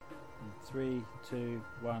3, 2,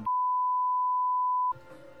 1.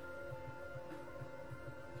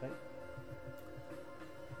 Okay.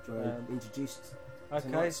 Do you want to introduce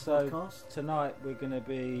Okay, so podcast? tonight we're going to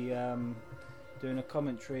be doing a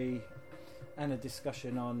commentary and a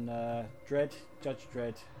discussion on Dredd, Judge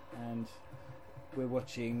Dredd, and we're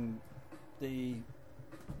watching the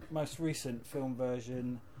most recent film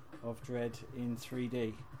version of Dredd in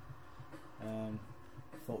 3D.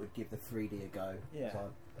 Thought we'd give the 3D a go. Yeah.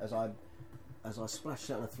 As I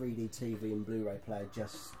splashed out on a 3D TV and Blu-ray player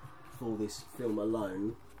just for this film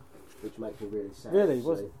alone, which makes me really sad. Really?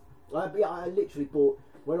 I literally bought,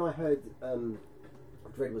 when I heard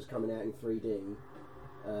Dredd was coming out in 3D.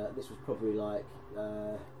 This was probably like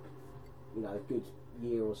a good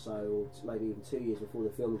year or so, or maybe even 2 years before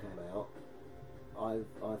the film came out. I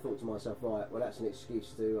thought to myself, right, well, that's an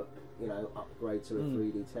excuse to upgrade to a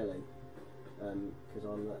 3D telly, because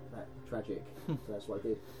I'm that tragic. So that's what I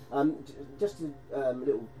did. Just a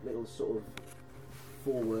little sort of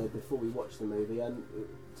forward before we watch the movie.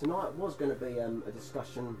 Tonight was going to be a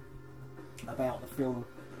discussion about the film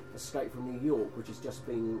Escape from New York, which has just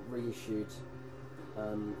been reissued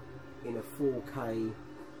in a 4K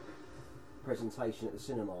presentation at the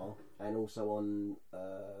cinema, and also on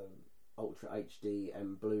Ultra HD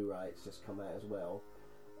and Blu-ray. It's just come out as well.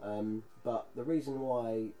 But the reason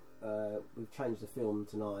why we've changed the film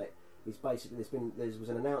tonight is basically there was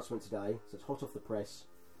an announcement today, so it's hot off the press,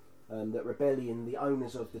 that Rebellion, the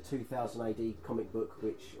owners of the 2000 AD comic book,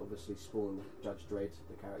 which obviously spawned Judge Dredd,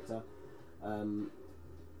 the character,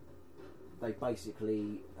 they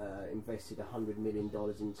basically invested $100 million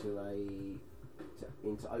into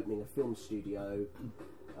opening a film studio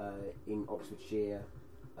in Oxfordshire,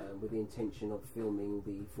 with the intention of filming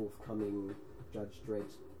the forthcoming Judge Dredd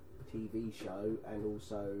TV show and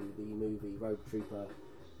also the movie Road Trooper,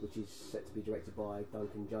 which is set to be directed by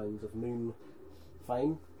Duncan Jones of Moon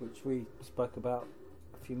fame, which we spoke about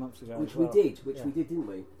a few months ago. Which as well. we did, didn't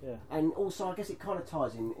we? Yeah. And also, I guess it kind of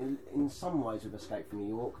ties in some ways with Escape from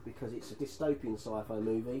New York, because it's a dystopian sci-fi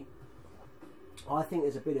movie. I think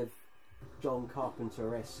there's a bit of John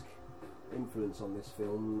Carpenter-esque influence on this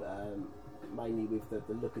film, mainly with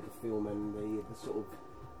the look of the film and the sort of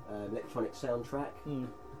electronic soundtrack,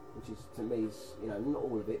 which is, to me, is, not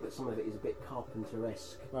all of it, but some of it is a bit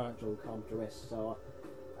Carpenter-esque, right. John Carpenter-esque. So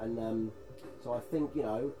I think,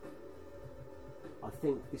 I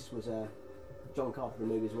think this was John Carpenter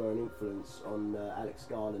movies were an influence on Alex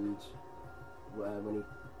Garland when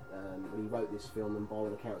he wrote this film, and by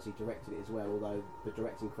all accounts he directed it as well, although the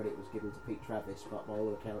directing credit was given to Pete Travis, but by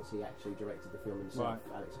all accounts he actually directed the film himself,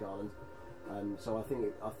 right. Alex Garland. So I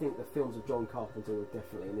think the films of John Carpenter were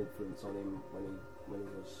definitely an influence on him when he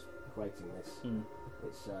was creating this.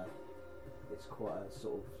 It's quite a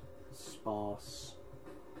sort of sparse,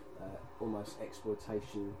 almost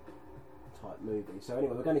exploitation type movie. So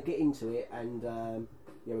anyway, we're going to get into it, and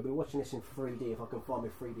we'll be watching this in 3D. If I can find my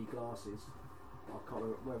 3D glasses, I can't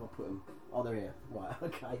remember where have I put them. Oh, they're here. Right,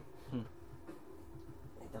 okay.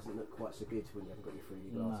 It doesn't look quite so good when you haven't got your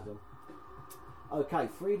 3D glasses on. Okay,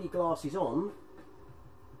 3D glasses on,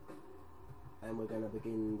 and we're going to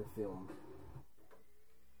begin the film.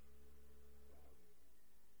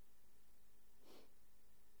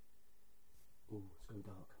 Ooh, it's gone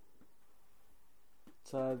dark.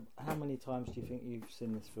 So, how many times do you think you've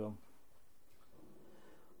seen this film?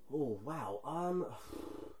 Oh, wow.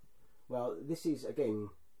 Well, this is, again,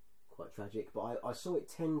 quite tragic, but I saw it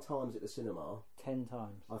 10 times at the cinema. 10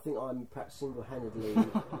 times? I think I'm perhaps single-handedly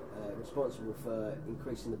responsible for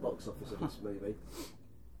increasing the box office of this movie.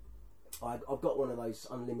 I've got one of those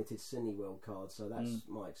unlimited Cineworld cards, so that's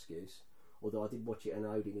my excuse. Although I did watch it in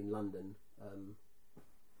Odeon in London.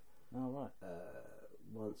 Oh, right.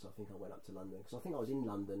 Once I think I went up to London, because I think I was in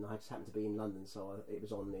London. I just happened to be in London, so it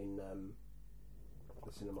was on in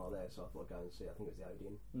the cinema there, so I thought I'd go and see it. I think it was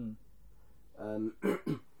the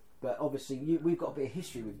Odeon. But obviously we've got a bit of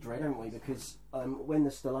history with Dredd, haven't we? Because when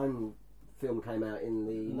the Stallone film came out in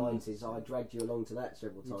the 90s, I dragged you along to that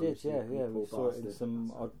several times. You did, yeah. We saw it in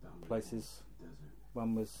some odd places.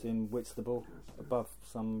 One was in Whitstable, above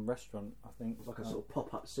some restaurant, I think. It was like a sort of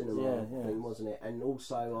pop-up cinema thing, wasn't it? And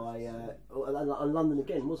also and London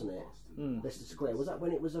again, wasn't it? Leicester Square. Was that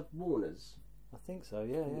when it was a Warner's? I think so,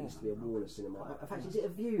 yeah. It used to be a Warner cinema. In fact, is it a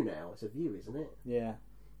View now? It's a View, isn't it? Yeah.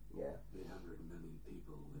 Yeah. 800 million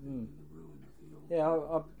people living in the ruin of the old. Yeah,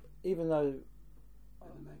 I even though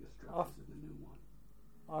and the mega structures of the new one.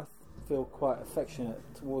 I feel quite affectionate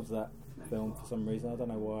towards that film for some reason. I don't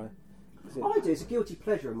know why. I do. It's a guilty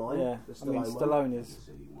pleasure of mine. Yeah, the Stallone is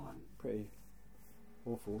pretty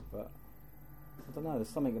awful, but I don't know. There's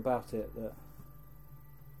something about it that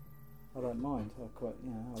I don't mind. I quite,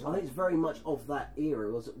 I I think it's very much of that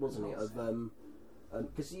era, wasn't it? Of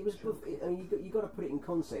because it was, I mean, you got to put it in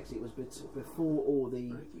context. It was before all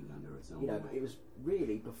the, it was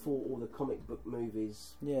really before all the comic book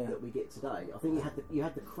movies that we get today. I think you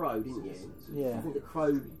had the Crow, didn't you? Yeah. I think the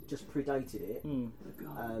Crow just predated it.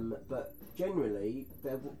 But generally,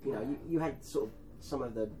 you had sort of some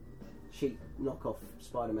of the cheap knockoff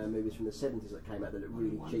Spider-Man movies from the 70s that came out that looked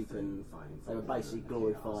really cheap, and they were basically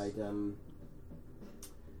glorified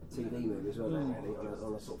TV movies, weren't they, really,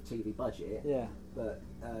 on a sort of TV budget. Yeah. But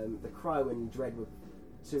The Crow and Dredd were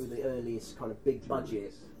two of the earliest kind of big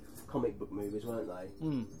budget comic book movies, weren't they?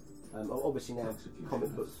 Obviously now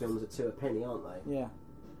comic book films are 2 a penny, aren't they? Yeah.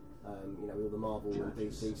 With all the Marvel and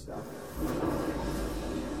DC stuff.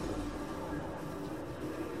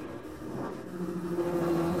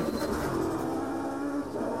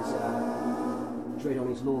 So it's Dredd on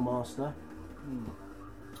his Lawmaster.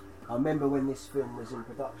 I remember when this film was in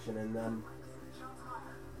production, and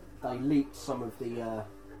they leaked some of the.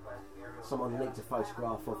 Someone leaked a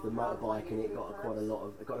photograph of the motorbike, and it got quite a lot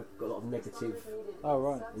of negative. Oh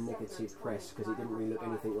right. Negative press because it didn't really look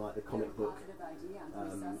anything like the comic book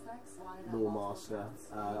Lawmaster.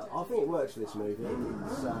 I think it works for this movie.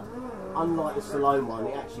 It's unlike the Stallone one.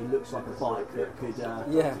 It actually looks like a bike that could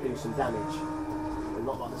do some damage.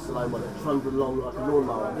 Not like the Stallone one that trundled along like a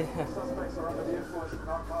lawnmower. Yeah.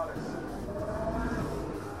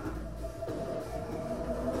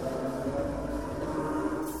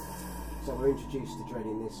 So we're introduced to Dredd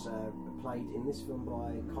in this, played in this film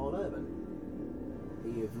by Carl Urban,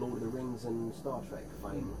 he of Lord of the Rings and Star Trek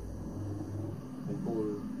fame, and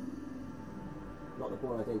not the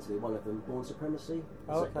Bourne Identity, one of them, Bourne Supremacy.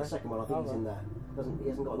 The second one, I think he's in that. He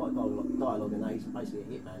hasn't got a lot of dialogue in that. He's basically a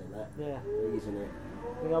hitman in that. Yeah. He's in it.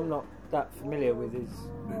 I mean, I'm not that familiar with his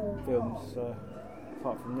films,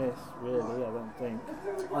 apart from this, really, I don't think.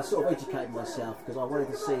 I sort of educated myself because I wanted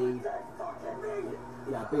to see, being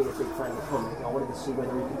a big fan of the comic, I wanted to see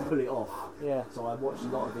whether he could pull it off. Yeah. So I watched a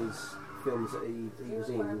lot of his films that he was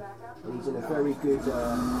in, and he's in a very good,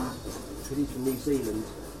 because he's from New Zealand.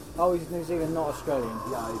 Oh, he's New Zealand, not Australian.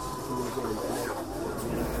 Yeah, he's from New Zealand.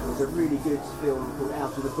 There's a really good film called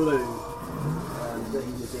Out of the Blue that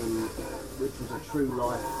he was in, which was a true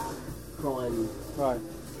life crime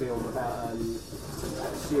film about a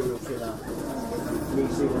serial killer in New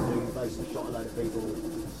Zealand who basically shot a load of people,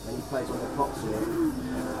 and he plays one of the cops in it.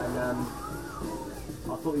 And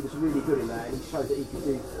I thought he was really good in that, and he showed that he could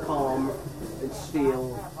do calm and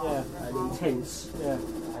steel and intense. Yeah.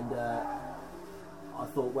 And I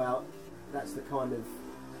thought, well, that's the kind of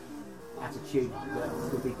attitude that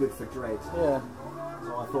would be good for Dredd. Yeah.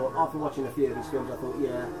 So I thought, after watching a few of his films, I thought,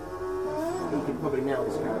 he could probably nail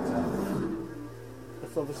this character.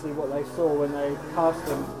 That's obviously what they saw when they cast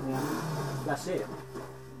him. Yeah. That's it.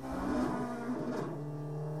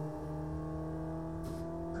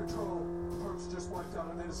 Control, Perks just wiped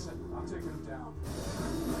out an innocent. I'm taking him down.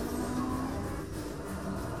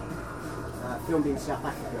 Filmed in South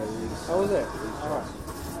Africa. Oh, was it? Alright.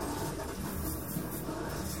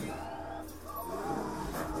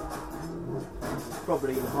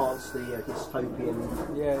 Probably enhanced the dystopian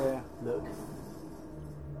look.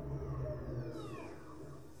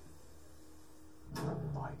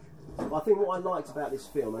 Well, I think what I liked about this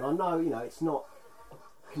film, and I know, it's not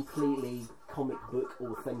completely comic book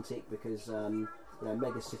authentic because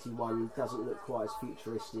Mega City 1 doesn't look quite as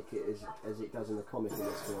futuristic as it does in the comic in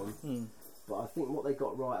this film. But I think what they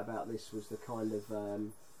got right about this was the kind of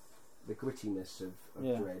the grittiness of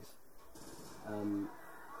Dredd.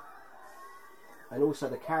 And also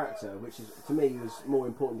the character, which is, to me, was more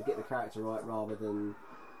important to get the character right rather than,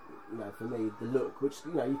 for me, the look. Which,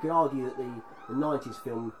 you could argue that the 90s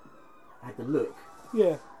film had the look,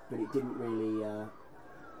 but it didn't really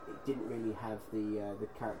have the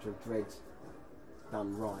character of Dredd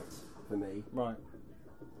done right for me. Right.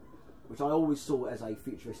 Which I always saw as a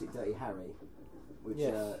futuristic Dirty Harry,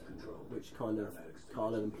 which kind of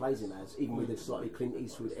Carl Urban plays him as, even with a slightly Clint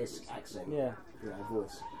Eastwood-esque accent,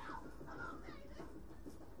 voice.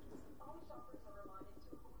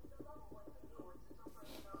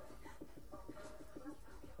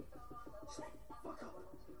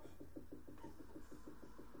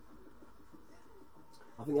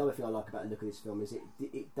 I think the other thing I like about the look of this film is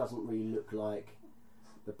it doesn't really look like.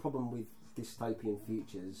 The problem with dystopian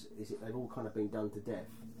futures is that they've all kind of been done to death.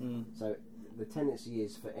 So the tendency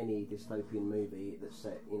is for any dystopian movie that's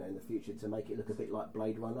set, in the future, to make it look a bit like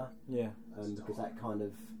Blade Runner. Yeah. Because that kind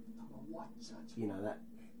of, that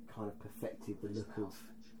kind of perfected the look of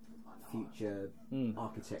future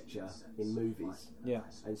architecture in movies. Yeah.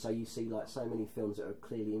 And so you see like so many films that are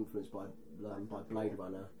clearly influenced by Blade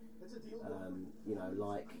Runner. You know,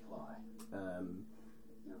 like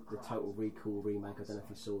the Total Recall remake. I don't know if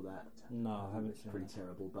you saw that. No, I haven't seen Pretty it.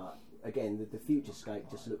 terrible. But again, the Futurescape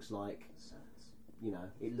just looks like, you know,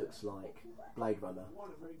 it looks like Blade Runner,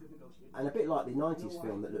 and a bit like the '90s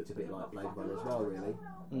film that looked a bit like Blade Runner as well, really.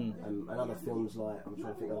 And other films like, I'm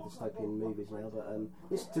trying to think of dystopian movies now, but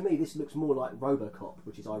this, to me, this looks more like RoboCop,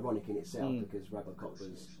 which is ironic in itself because RoboCop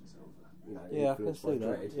was, you know, Yeah, I can influenced by see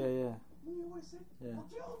that. Dredd. Yeah.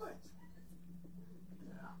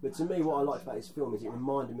 But to me, what I liked about this film is it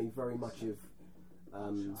reminded me very much of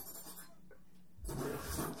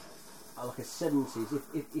like a 70s.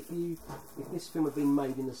 If this film had been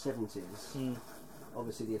made in the 70s,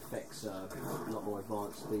 obviously the effects are a lot more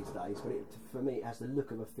advanced these days. But for me, it has the look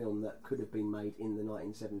of a film that could have been made in the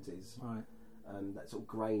 1970s. Right. That sort of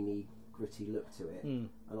grainy, gritty look to it, and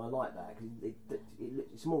I like that because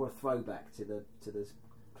it's more a throwback to the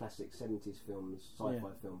classic 70s films, sci-fi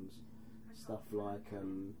films. Stuff like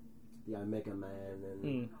the Omega Man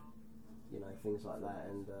and you know, things like that,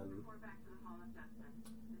 and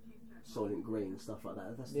Soylent Green, stuff like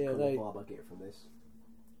that. That's the kind of vibe I get from this.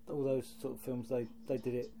 All those sort of films, they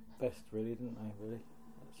did it best, really, didn't they? Really.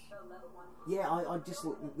 Yeah, I just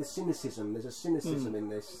think the cynicism. There's a cynicism in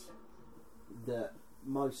this that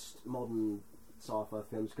most modern sci-fi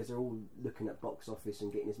films, because they're all looking at box office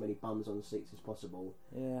and getting as many bums on the seats as possible.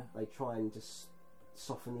 Yeah. They try and just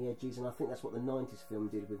soften the edges, and I think that's what the 90s film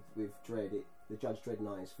did with Dredd. The Judge Dredd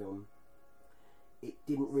 90s film. It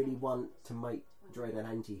didn't really want to make Dredd an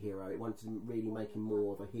anti-hero. It wanted to really make him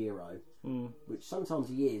more of a hero, which sometimes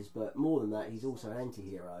he is, but more than that, he's also an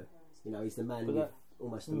anti-hero. You know, he's the man with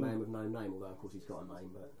almost the man with no name, although of course he's got a name,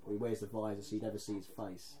 but he wears the visor so you never see his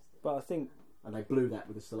face. But I think, and they blew that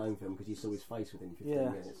with the Stallone film because you saw his face within 15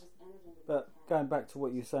 minutes. But going back to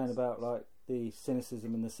what you were saying about like the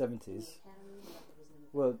cynicism in the 70s,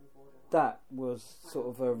 well, that was sort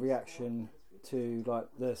of a reaction to like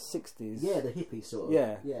the 60s. Yeah, the hippie sort of.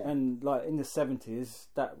 Yeah. And like in the 70s,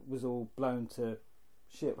 that was all blown to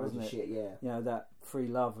shit, wasn't it? Shit, yeah. You know, that free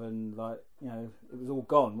love and like, you know, it was all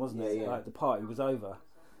gone, wasn't it? Yeah. Like the party was over.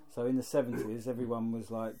 So in the 70s, everyone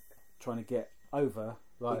was like trying to get over.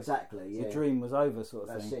 Like, exactly, yeah. The dream was over, sort of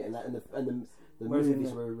That's thing. That's it, and the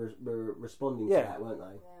movies were responding to that, weren't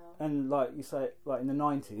they? And like you say, like in the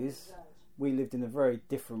 90s, we lived in a very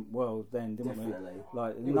different world then, didn't we? Definitely.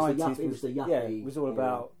 Like the it 90s was the yuppie. Yeah, it was all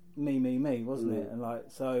about me, wasn't it? And like,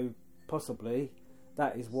 so possibly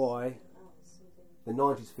that is why the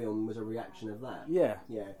 90s film was a reaction of that. Yeah.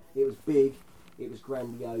 Yeah. It was big, it was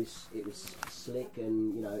grandiose, it was slick,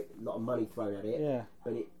 and you know, a lot of money thrown at it. Yeah.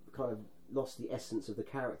 But it kind of lost the essence of the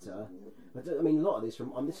character. I mean, a lot of this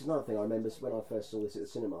this is another thing I remember when I first saw this at the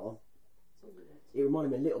cinema. It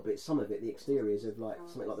reminded me a little bit, some of it, the exteriors of like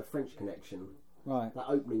something like The French Connection. Right. That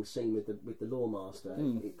opening scene with the Lawmaster,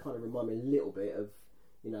 it kind of reminded me a little bit of,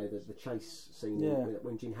 you know, the chase scene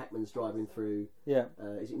when Gene Hackman's driving through. Yeah.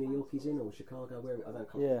 Is it New York he's in, or Chicago? Where I'm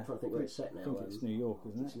trying to think where it's set now. I think it's New York,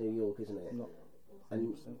 isn't it? It's New York, isn't it?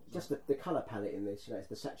 And just the colour palette in this, you know, it's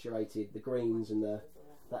the saturated, the greens and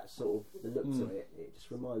that sort of the look to it. It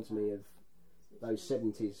just reminds me of those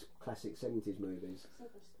 70s, classic 70s movies.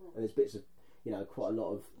 And there's bits of, you know, quite a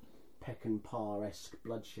lot of Peckinpah-esque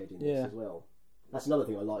bloodshed in this as well. That's another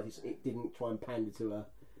thing I liked. It didn't try and pander to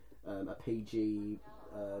a PG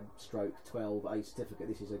stroke 12A certificate.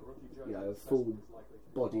 This is a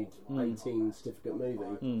full-bodied 18 certificate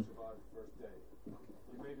movie.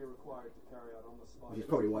 Which is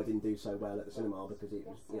probably why it didn't do so well at the cinema, because it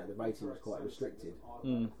was, you know, the rating was quite restricted.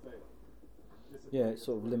 Yeah, it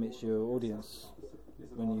sort of limits your audience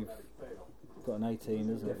when you've got an 18,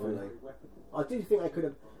 doesn't it? Definitely. I do think they could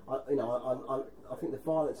have. I think the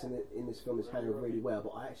violence in this film is handled really well, but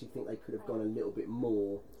I actually think they could have gone a little bit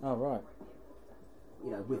more. Oh right.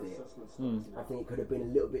 You know, with it, I think it could have been a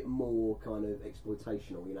little bit more kind of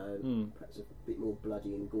exploitational. You know, perhaps a bit more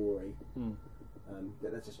bloody and gory.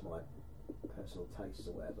 But that's just my personal tastes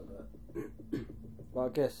or whatever. But well, I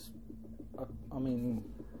guess, I mean,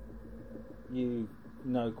 you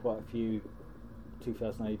know quite a few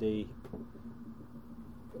 2000 AD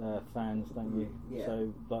fans, don't you? Yeah.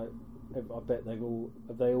 So, like, I bet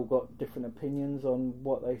have they all got different opinions on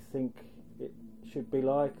what they think it should be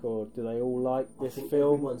like, or do they all like this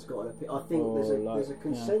film? Everyone's got an opinion. I think there's a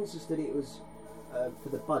consensus that it was for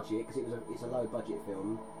the budget, because it's a low budget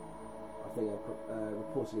film. I think it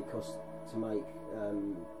reportedly cost to make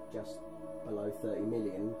just below 30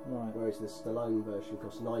 million, whereas the Stallone version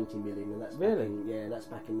cost 90 million, and that's really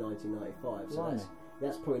back in 1995. So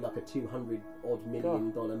That's probably like a $200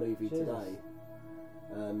 million movie Jesus. today.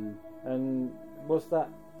 And was that?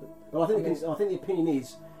 But I think the opinion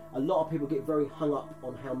is a lot of people get very hung up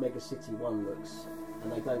on how Mega City 1 looks,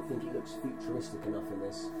 and they don't think it looks futuristic enough in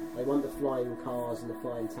this. They want the flying cars and the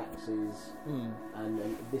flying taxis,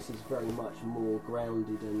 and this is very much more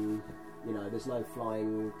grounded, and you know, there's no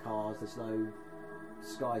flying cars, there's no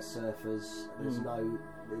sky surfers, there's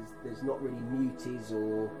there's not really muties,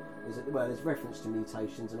 or there's reference to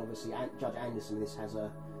mutations, and obviously Judge Anderson in this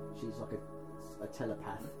she's like a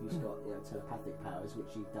telepath who's got telepathic powers,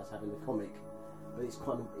 which she does have in the comic, but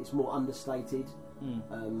it's more understated.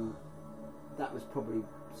 That was probably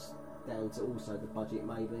down to also the budget,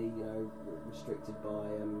 maybe, restricted by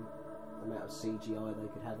the amount of CGI they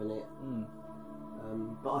could have in it.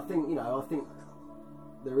 But I think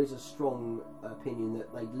there is a strong opinion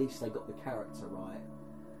that at least they got the character right,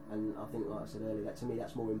 and I think, like I said earlier, that to me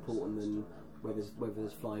that's more important than whether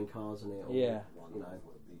there's flying cars in it or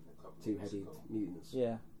two-headed mutants.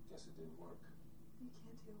 Yeah.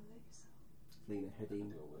 Lena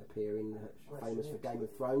Headey appearing, famous for Game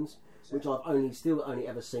of Thrones, which I've still only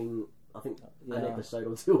ever seen, I think, an episode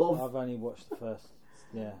or two of. I've only watched the first.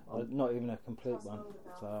 Yeah, not even a complete one.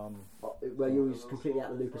 So well, you're as completely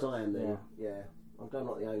out of the loop as I am then. Yeah. I'm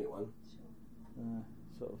not the only one.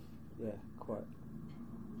 Quite.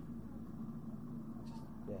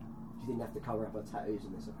 She didn't have to cover up her tattoos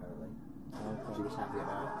in this, apparently. Okay. She was happy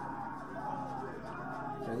about it.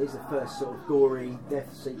 So here's the first sort of gory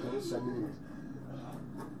death sequence, and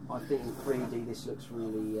I think in 3D this looks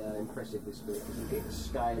really impressive, this bit, because you get the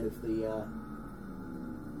scale of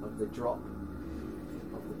the drop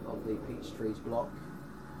of the Peachtree's block.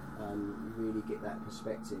 You really get that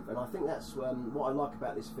perspective, and I think that's what I like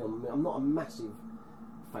about this film. I mean, I'm not a massive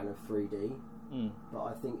fan of 3D, but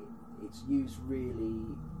I think it's used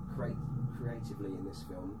really creatively in this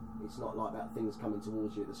film. It's not like about things coming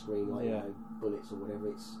towards you at the screen, like bullets or whatever.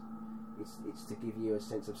 It's to give you a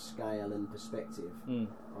sense of scale and perspective. I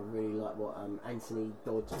really like what Anthony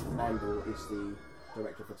Dodd Mandel is the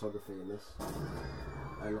director of photography in this,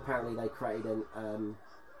 and apparently they created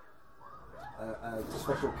a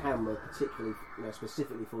special camera, particularly,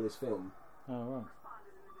 specifically for this film. Oh right.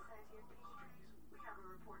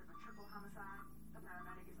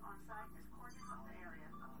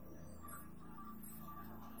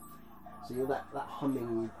 So you're that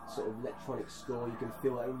humming sort of electronic score, you can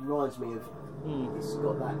feel it. It reminds me of, it's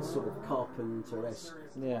got that sort of Carpenter-esque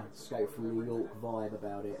Escape from New York vibe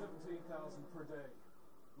about it. 17,000 per day.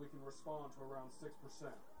 We can respond to around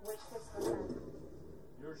 6%. Which 6%?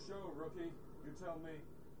 Your show, rookie. You tell me.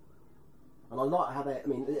 And I like how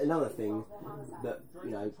another thing that,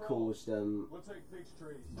 caused We'll take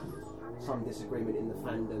Peachtree. some disagreement in the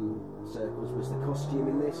fandom circles was the costume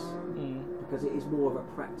in this, because it is more of a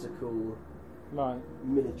practical,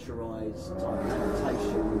 militarised type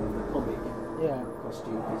adaptation of the comic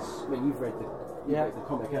costume. Because you've read the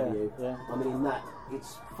comic, haven't you? Yeah. I mean, in that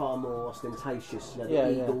it's far more ostentatious.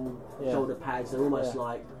 The eagle shoulder pads, they're almost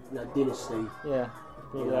like Dynasty. Yeah.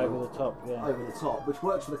 Over the top. Yeah. Over the top, which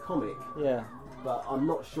works for the comic. Yeah. But I'm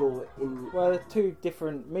not sure in. Well, they're two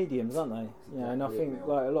different mediums, aren't they? And I think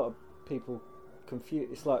like a lot of people confuse.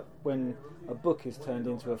 It's like when a book is turned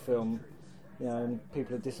into a film, and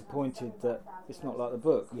people are disappointed that it's not like the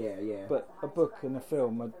book. Yeah. But a book and a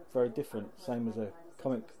film are very different. Same as a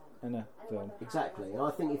comic and a film. Exactly. And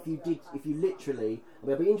I think if you literally,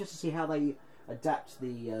 it'll be interesting to see how they adapt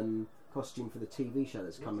the costume for the TV show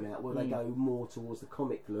that's coming out. Will they go more towards the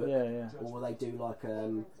comic look? Or will they do like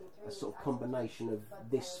a sort of combination of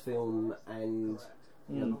this film and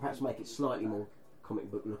perhaps make it slightly more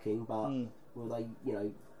comic book looking, but will they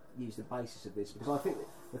use the basis of this? Because I think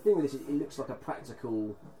the thing with this is it looks like a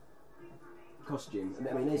practical costume.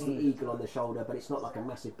 I mean, there's the eagle on the shoulder, but it's not like a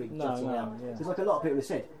massive big jutting out. Yeah. There's like a lot of people have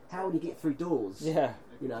said, how would you get through doors? Yeah.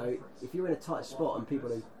 If you're in a tight spot and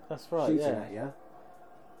people are shooting at you,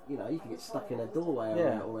 you could get stuck in a doorway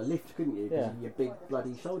or a lift, couldn't you? Because of your big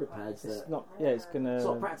bloody shoulder pads. It's not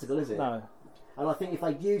practical, is it? No. And I think if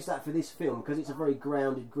they use that for this film, because it's a very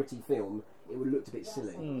grounded, gritty film, it would have looked a bit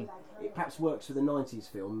silly. It perhaps works for the 90s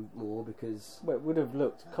film more because... Well, it would have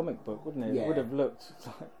looked comic book, wouldn't it? Yeah. It would have looked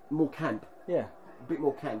like... more camp. Yeah. A bit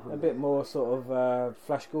more camp. A bit more sort of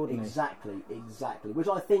Flash Gordon. Exactly. Which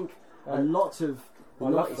I think a lot of the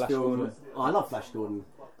 90s film... I love Flash Gordon.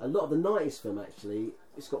 A lot of the 90s film, actually,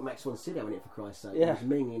 it's got Max von Sydow in it, for Christ's sake. Yeah. It was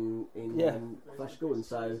Ming in Flash Gordon,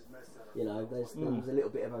 so... there's a little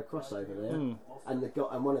bit of a crossover there,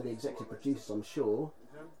 and one of the executive producers, I'm sure,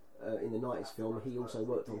 in the 90s film, he also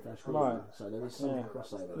worked on Flash Gordon, so there is some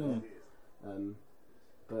crossover there.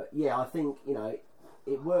 But yeah, I think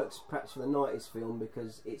it works perhaps for the 90s film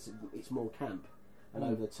because it's more camp and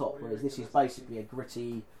over the top, whereas this is basically a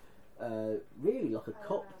gritty, really like a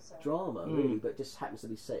cop drama, really, but just happens to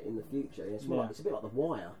be set in the future. It's more like, it's a bit like The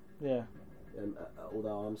Wire. Yeah.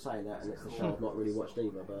 Although I'm saying that, and it's the show I've not really watched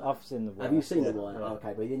either. But I've seen The Wire. have you seen The Wire? Yeah. Oh,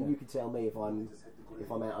 okay, but then you can tell me if I'm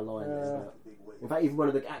out of line. In fact, even one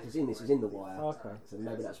of the actors in this is in The Wire. Okay. So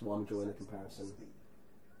maybe that's why I'm drawing the comparison.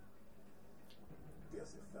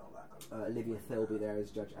 Olivia Thirlby there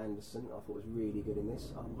as Judge Anderson. I thought was really good in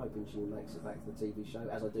this. I'm hoping she makes it back to the TV show,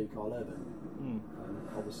 as I do Carl Urban.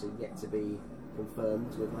 Obviously yet to be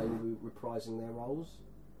confirmed with maybe reprising their roles.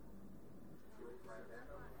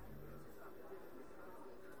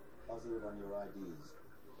 Positive on your IDs.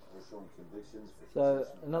 We're showing convictions for So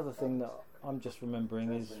possession of another thing that I'm just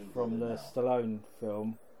remembering is from the Stallone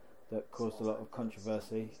film that caused a lot of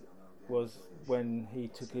controversy was when he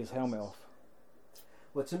took his helmet off.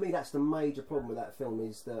 Well, to me, that's the major problem with that film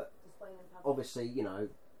is that obviously, you know,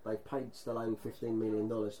 they paid Stallone $15 million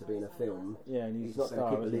to be in a film. Yeah, and He's he's not a going to star,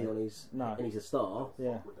 keep a isn't lid he? on his, No. and he's a star.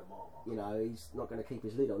 Yeah. You know, he's not going to keep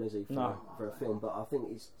his lid on, is he? For a film, but I think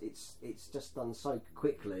it's just done so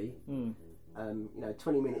quickly. You know,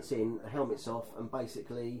 20 minutes in, the helmet's off, and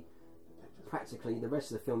basically, practically, the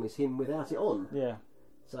rest of the film is him without it on. Yeah.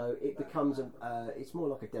 So it becomes it's more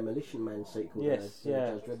like a Demolition Man sequel Yes, than a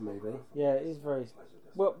yeah. Judge Dredd movie. Yeah, it is very.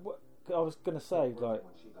 Well, I was going to say, like,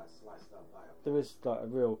 there is like a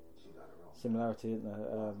real similarity, isn't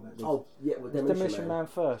there? Oh yeah, well, was Demolition Man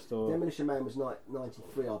first, or Demolition Man was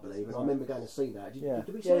 93, I believe, and I remember going to see that.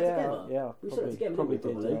 Did we see yeah, it together? Yeah, we saw it together, probably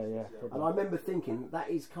didn't we, did. probably? Yeah. And Probably. I remember thinking that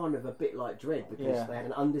is kind of a bit like Dredd because Yeah. they had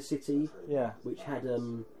an Undercity, Yeah. which had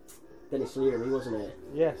Dennis Leary, wasn't it?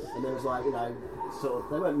 Yes. And there was like, you know, sort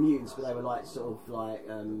of, they weren't mutants, but they were like sort of like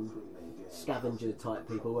scavenger type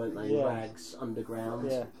people, weren't they? Yeah. Rags, underground.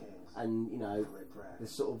 Yeah. And you know, the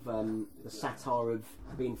sort of the satire of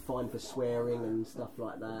being fined for swearing and stuff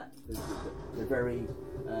like that. The very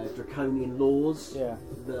draconian laws Yeah.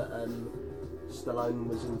 that Stallone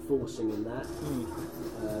was enforcing in that.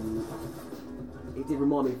 It did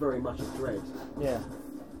remind me very much of Dredd. Yeah.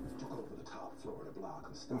 Took over the top floor of the block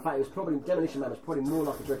and In stopped. fact, it was probably Demolition Man was probably more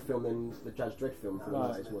like a Dredd film than the Judge Dredd film for the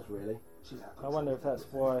Right. 90s was really. I wonder if that's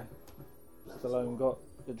why Stallone got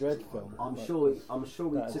the Dredd film. I'm Like, sure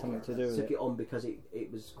we that had something to do with took it. it on because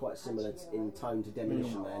it was quite similar in tone to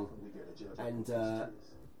Demolition Man, and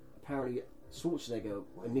apparently Schwarzenegger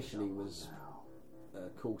initially was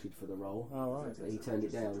courted for the role. Oh, right. But he turned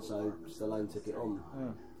it down, so Stallone took it on.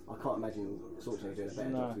 Yeah. I can't imagine Schwarzenegger doing a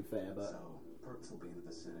better job, to be fair, but So, Perks will be in the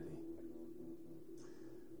vicinity.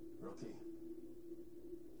 Rookie.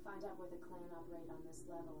 Find out where the clan operate on this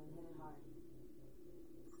level and hit it hard.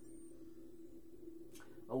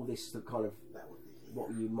 all this the kind of That would be here. what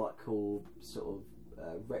you might call sort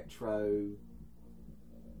of retro.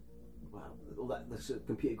 Well, all that the sort of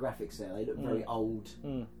computer graphics there, they look very old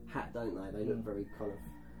hat, don't they? They look very kind of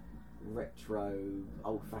retro,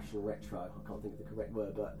 old-fashioned retro. I can't think of the correct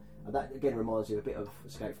word, but that again reminds you a bit of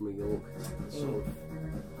Escape from New York, the sort of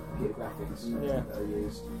computer graphics that are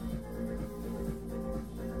used.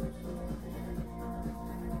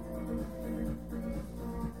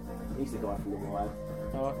 He's the guy from The Wire.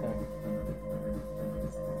 Oh, okay.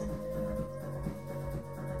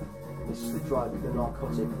 This is the drug, the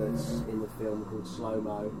narcotic that's in the film called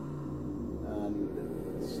slow-mo.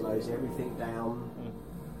 It slows everything down,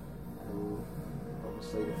 and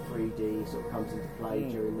obviously the 3D sort of comes into play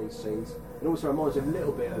during these scenes. It also reminds me a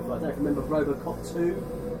little bit of, I don't know if you remember RoboCop 2.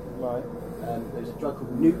 Right. There's a drug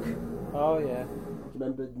called Nuke. Oh, yeah. Do you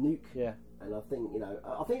remember Nuke? Yeah. And I think, you know,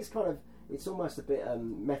 I think it's kind of, it's almost a bit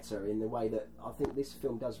meta in the way that I think this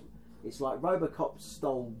film does. It's like RoboCop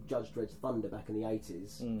stole Judge Dredd's thunder back in the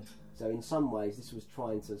 80s. So in some ways, this was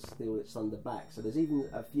trying to steal its thunder back. So there's even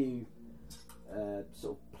a few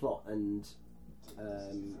sort of plot and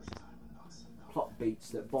plot beats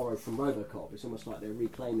that borrow from RoboCop. It's almost like they're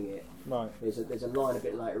reclaiming it. Right. There's a line a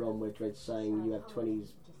bit later on where Dredd's saying you have 20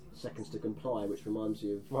 seconds to comply, which reminds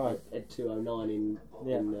you of Ed 209 in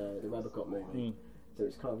the RoboCop movie. So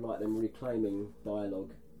it's kind of like them reclaiming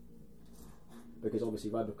dialogue. Because obviously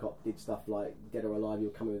RoboCop did stuff like Dead or Alive, You're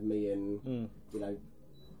Coming With Me, and you know,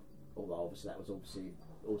 although obviously that was obviously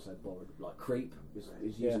also borrowed, like Creep was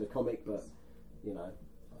used in the comic, but you know,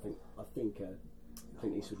 I think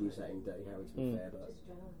Eastwood used that in Dirty Harry, to be fair. But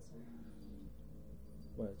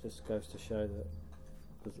Well, it just goes to show that.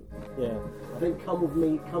 Yeah. I think come with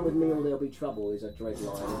me, or there'll be trouble is a Dredd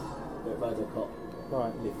line that RoboCop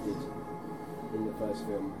lifted in the first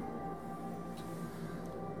film. It's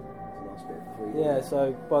a nice bit of 3D. Yeah,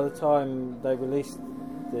 so by the time they released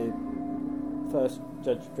the first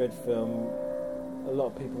Judge Dredd film, a lot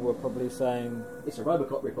of people were probably saying It's a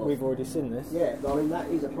RoboCop rip-off. we've already seen this. Yeah, I mean that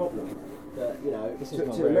is a problem. That This is to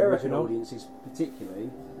not to very American original. audiences particularly,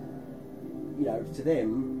 to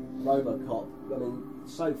them, RoboCop. I mean,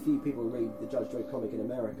 so few people read the Judge Dredd comic in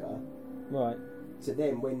America. Right. To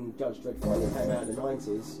them, when Judge Dredd finally came out in the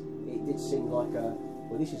 90s, it did seem like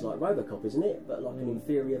this is like RoboCop, isn't it? But like an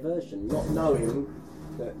inferior version, not knowing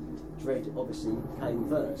that Dredd obviously came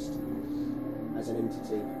first as an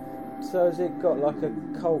entity. So has it got like a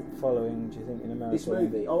cult following, do you think, in America? This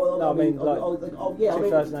movie? No, I mean, like,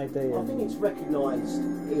 2000 AD. I think it's recognised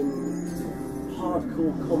in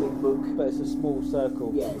hardcore comic book. But it's a small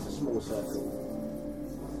circle. Yeah, it's a small circle.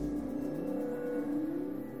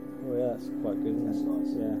 Oh yeah, that's quite good, isn't it? That's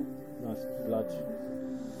nice. Yeah, nice blood.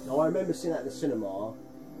 Now, I remember seeing that at the cinema.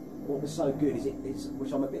 What was so good is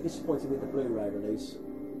which I'm a bit disappointed with the Blu-ray release,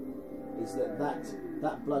 is that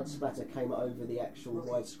blood splatter came over the actual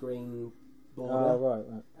widescrreen border. Oh, right.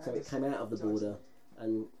 So it came out of the border,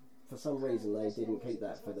 and for some reason they didn't keep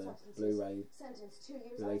that for the Blu-ray Sentenced 2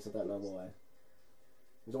 years release. I don't know why.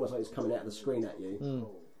 It was almost like it's coming out of the screen at you.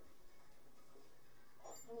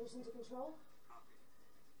 Illusion to control.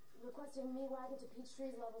 Requesting me wagon to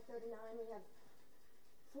Peachtree's level 39. We have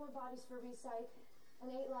 4 bodies for repsych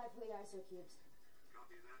and 8 live for the ISO cubes.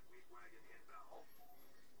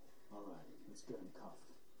 All right, let's get him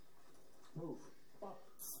cuffed. Move.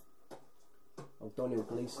 Oh, Daniel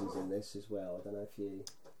Gleeson's in this as well. I don't know if you...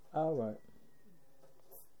 Oh, right.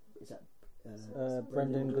 Is that...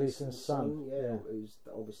 Brendan Gleeson's son. Yeah, who's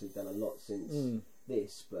obviously done a lot since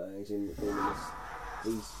this, but he's in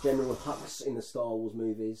these General Hux in the Star Wars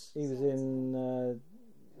movies. He was in...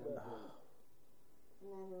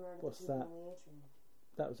 what's that?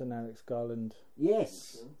 That was an Alex Garland.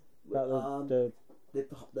 Yes. About the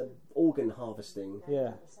organ harvesting.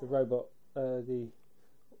 Yeah, the robot. The...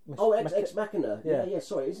 Ex Machina. Yeah. Yeah.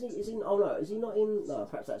 Sorry, is he? Oh no, is he not in? No,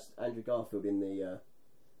 perhaps that's Andrew Garfield in the.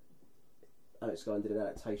 Alex Garland did an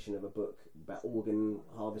adaptation of a book about organ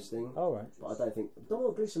harvesting. Oh right. But I don't think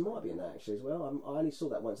Donald Gleeson might be in that actually as well. I only saw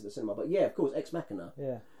that once at the cinema, but yeah, of course, Ex Machina.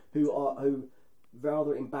 Yeah. Who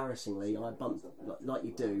rather embarrassingly, I bumped like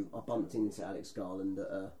you do. I bumped into Alex Garland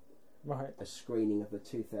at a screening of the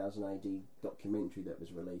 2000 AD documentary that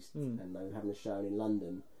was released, and they were having a show in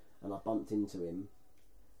London, and I bumped into him.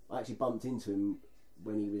 I actually bumped into him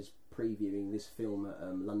when he was previewing this film at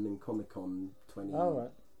London Comic Con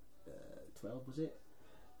 2012, was it?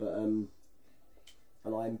 But and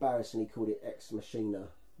I embarrassingly called it Ex Machina,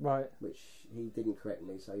 right? Which he didn't correct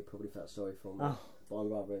me, so he probably felt sorry for me. Oh. But I'm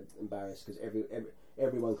rather embarrassed because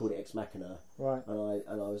everyone called it Ex Machina, right?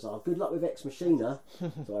 And I was like, good luck with Ex Machina.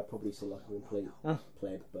 So I probably seemed like a complete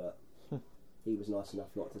pleb, but he was nice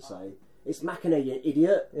enough not to say it's Machina, you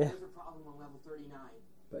idiot. Yeah. There's a problem on level 39.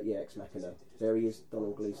 But yeah, Ex Machina. There he is,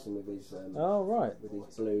 Donald Gleeson with his oh right, with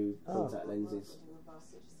his blue contact lenses.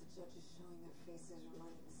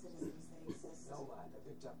 No lad, I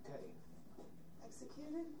picked up Kay.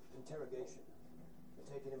 Executed? Interrogation. We're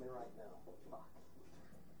taking him in right now. Fuck.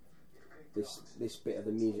 This bit of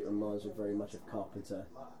the music reminds me very much of Carpenter.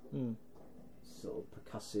 Sort of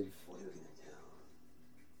percussive. What are we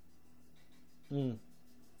gonna do?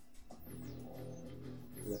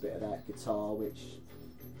 And a bit of that guitar, which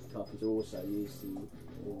Carpenter also used in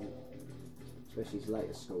especially his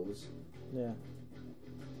later scores. yeah.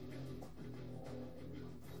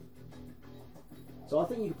 So I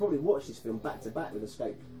think you could probably watch this film back to back with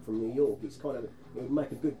Escape from New York. It's kind of, it would make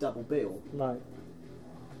a good double bill. Right.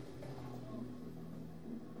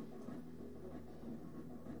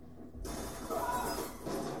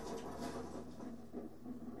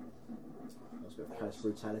 There's a bit of close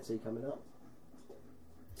brutality coming up.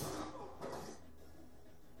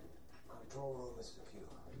 Control room is secure.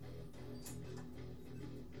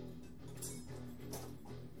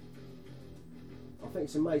 I think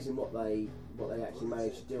it's amazing what they actually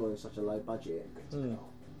managed to do on such a low budget. I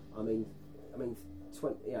mean,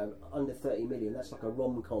 under 30 million. That's like a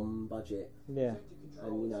rom-com budget. Yeah.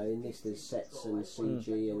 And in this there's sets and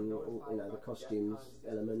CG and the costumes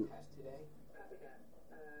element.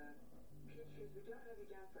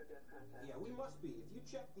 Yeah, we must be. If you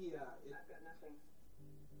check the,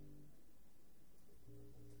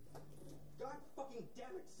 God fucking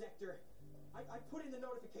damn it, Sector! I put in the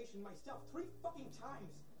notification myself 3 fucking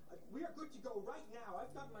times. We are good to go right now.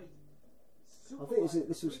 I've got my. I think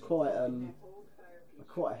this was quite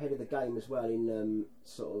ahead of the game as well in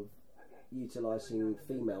sort of utilising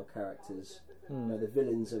female characters. The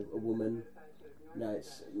villain's a woman. Now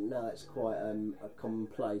it's quite a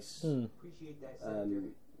commonplace. Appreciate that,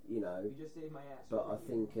 Sector. You just saved my ass. But I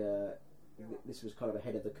think this was kind of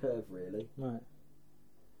ahead of the curve, really. Right.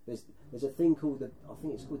 There's a thing called I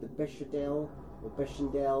think it's called the Bechdel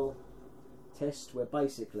test, where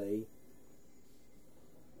basically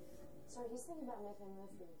So he's thinking about making a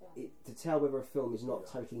movie with that. to tell whether a film is not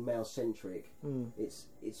totally male centric, it's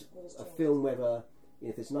was a changed. film whether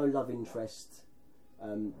if there's no love interest,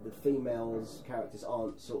 the females characters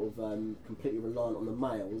aren't sort of completely reliant on the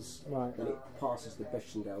males, Right. then it passes the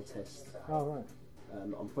Bechdel test. Oh, right.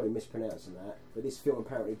 I'm probably mispronouncing that, but this film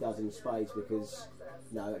apparently does in spades because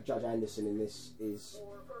Judge Anderson in this is,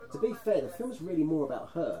 to be fair, the film's really more about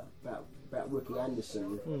her, about Rookie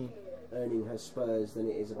Anderson earning her spurs than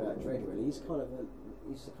it is about Dredd. Really, he's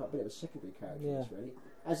a bit of a secondary character, in this, really,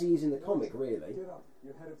 as he is in the comic, really. Get up.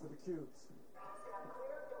 You're headed for the cubes.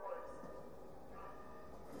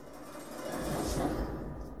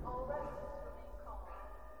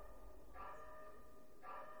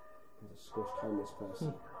 He's a squashed homeless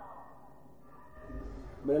person.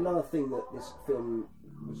 I mean, another thing that this film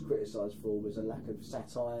was criticised for was a lack of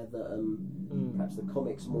satire, that perhaps the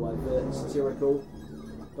comic's more overt and satirical,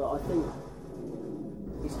 but I think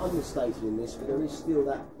it's understated in this, but there is still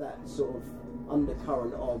that sort of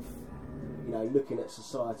undercurrent of, you know, looking at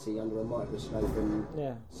society under a microscope and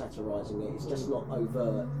satirising it. It's just not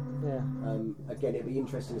overt. Yeah. Again, it'd be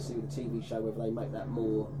interesting to see with the TV show whether they make that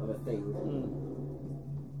more of a thing.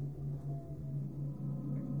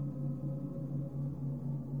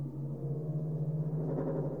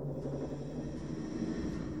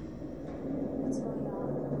 What's going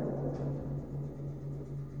on?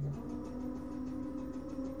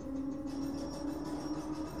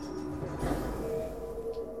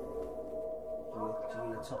 Do you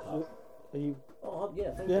need a top up? Are you? Oh,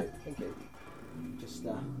 yeah, thank Yeah. you. Just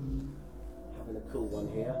having a cool one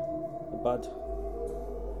here. A bud.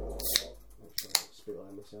 Make sure I don't spit all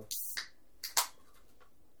over myself.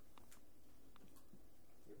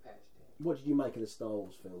 What did you make of the Star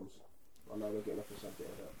Wars films? I know we're getting off the subject,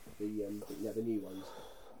 but the new ones.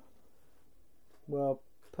 Well,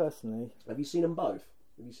 personally, Have you seen them both?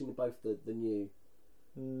 Have you seen both the new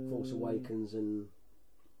Force Awakens and?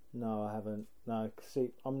 no, I haven't. No, 'cause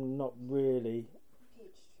see, I'm not really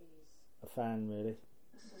a fan, really.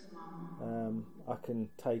 I can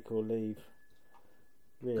take or leave.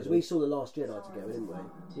 Really. Because we saw The Last Jedi together, didn't we?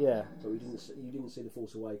 Yeah, But you didn't see The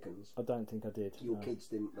Force Awakens. I don't think I did. Your no. kids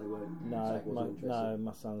didn't. They weren't. No, Zach wasn't interested. no,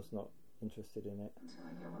 my son's not interested in it.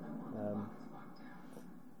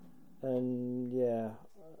 And yeah,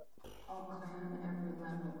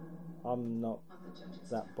 I'm not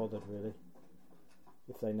that bothered, really.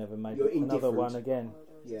 If they never make You're another indifferent. one again,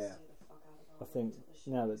 Yeah. I think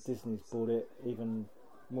now that Disney's bought it, even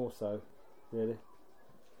more so, really.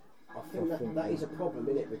 I think that is a problem,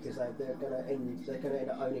 isn't it? Because they're going to end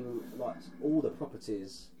up owning like all the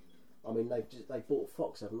properties. I mean, they've bought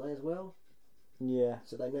Fox, haven't they, as well? Yeah,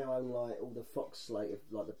 So they now own like all the Fox slate of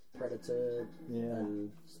like the Predator yeah,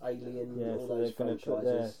 and Alien, yeah. all So those they're going to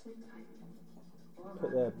franchises.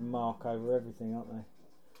 put their mark over everything, aren't they?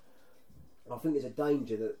 I think there's a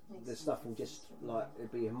danger that the stuff will just like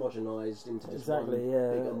it'd be homogenised into just Exactly, one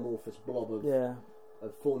yeah. big amorphous blob of Yeah.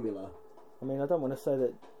 formula. I mean, I don't want to say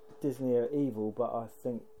that Disney are evil, but I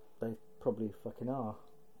think they probably fucking are.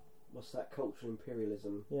 What's that cultural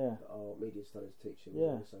imperialism Yeah. that our media studies teacher was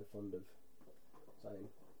Yeah. always so fond of saying?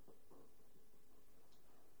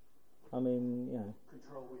 I mean, you know,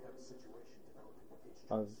 Control, we have a situation developing with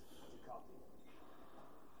Peachtree. I've Copy.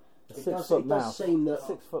 a It 6 foot does mouse, seem that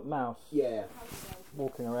 6 foot mouse yeah.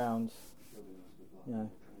 walking around. You know,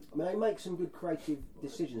 I mean, they make some good creative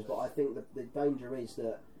decisions, but I think that the danger is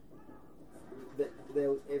that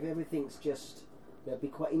if everything's just, they'll be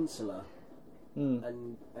quite insular,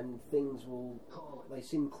 and things they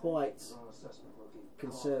seem quite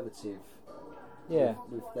conservative yeah,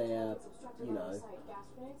 with their, you know,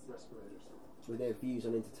 with their views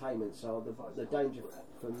on entertainment. So the danger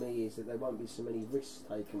for me is that there won't be so many risks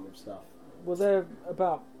taken with stuff. well, they're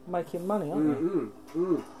about making money, aren't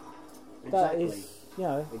they? That Exactly. is, you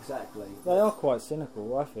know, Exactly. they are quite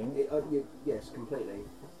cynical, I think. Yes, completely.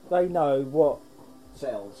 They know what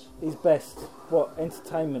Sells. is best, what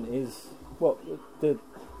entertainment is, what the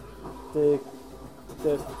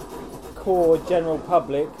core general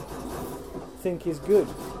public think is good.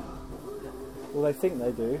 Well, they think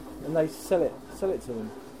they do, and they sell it to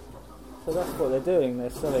them. So that's what they're doing. They're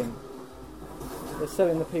selling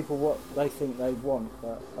the people what they think they want.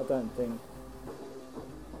 But I don't know.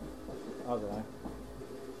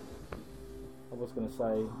 I was going to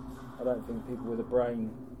say, I don't think people with a brain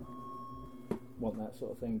want that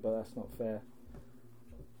sort of thing, but that's not fair.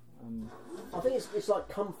 I think it's like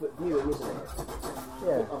comfort viewing, isn't it?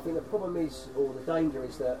 Yeah. I think the problem is, or the danger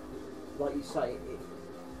is that, like you say,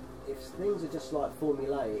 if things are just like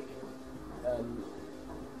formulaic,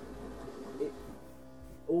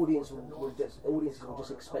 audiences will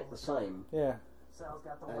just expect the same. Yeah.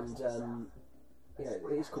 And it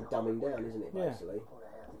is called dumbing down, isn't it? Basically.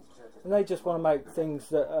 And they just want to make things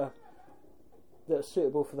that are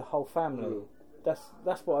suitable for the whole family.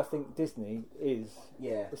 That's what I think Disney is.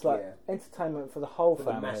 Yeah. It's like entertainment for the whole for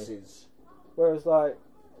family. the masses. Whereas like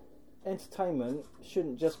entertainment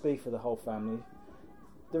shouldn't just be for the whole family.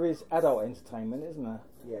 There is adult entertainment, isn't there?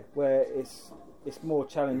 Yeah. Where it's more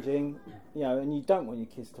challenging, and you don't want your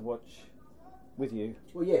kids to watch with you.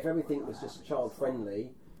 Well, yeah, if everything was just child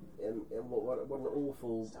friendly, what an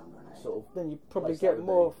awful sort of. Then you probably place that get would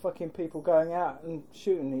more be. fucking people going out and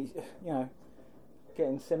shooting these,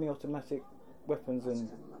 getting semi-automatic weapons and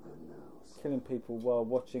killing people while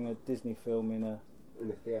watching a Disney film in the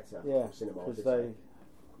theatre, cinema, because they,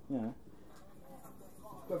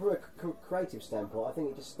 But from a creative standpoint, I think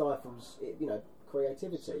it just stifles,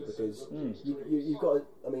 creativity because you've got.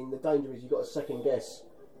 The danger is you've got to second guess.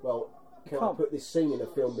 Well, can I put this scene in a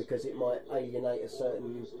film because it might alienate a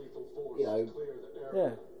certain,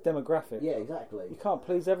 demographic. Yeah, exactly. You can't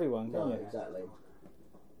please everyone, can No, you? exactly.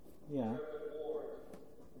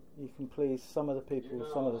 You can please some of the people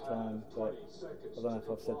some of the time, but I don't know if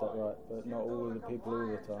I've said that right, but not all of the people all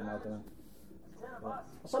the time, I don't know.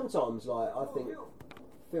 Sometimes, I think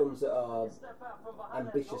films that are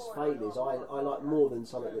ambitious failures, I like more than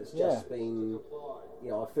something that's just been,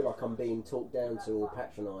 I feel like I'm being talked down to or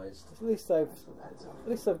patronised. At least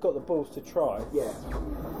they've got the balls to try. Yeah.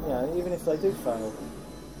 Even if they do fail.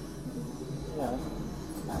 Yeah,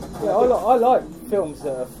 I like films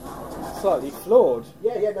that are slightly flawed.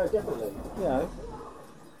 Yeah, no, definitely.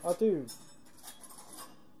 I do.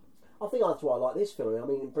 I think that's why I like this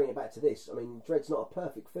film. Bring it back to this. Dread's not a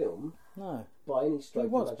perfect film. No. By any stretch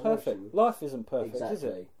of What's imagination. perfect? Life isn't perfect, exactly. is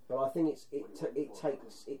it? But I think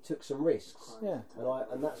it took some risks. Yeah.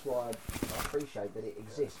 And that's why I appreciate that it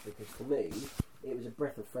exists, because to me it was a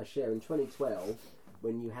breath of fresh air in 2012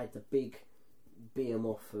 when you had the big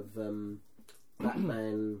behemoth of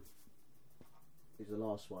Batman. Who's the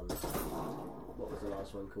last one? What was the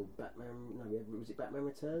last one called? Batman? No, was it Batman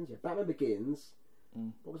Returns? Yeah, Batman Begins.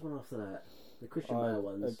 What was one after that? The Christian Bale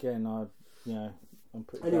ones. Again, I'm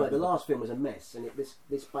pretty. Anyway, the last film was a mess, and this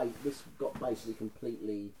got basically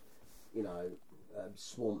completely,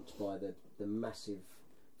 swamped by the massive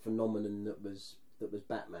phenomenon that was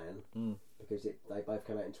Batman, because they both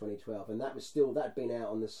came out in 2012, and that'd been out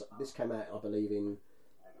on this. This came out, I believe, in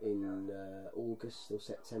August or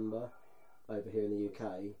September over here in the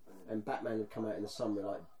UK, and Batman had come out in the summer,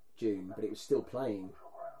 like June, but it was still playing.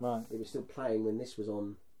 Right. It was still playing when this was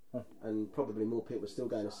on, and probably more people were still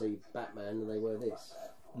going to see Batman than they were this.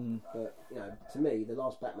 But to me, the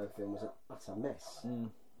last Batman film was an utter mess. Was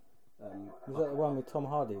that the one with Tom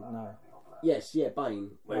Hardy? No. Yes,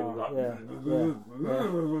 Bane. Yeah.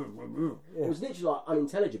 It was literally like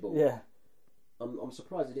unintelligible. Yeah. I'm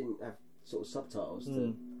surprised they didn't have sort of subtitles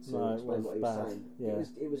to No, explain it what was he was bad. saying. Yeah.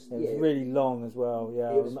 It was really long as well.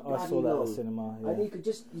 Yeah, It was I saw bloody that at long. the cinema. Yeah.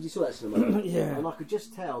 And you saw that at cinema. Yeah. And I could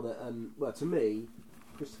just tell that. To me,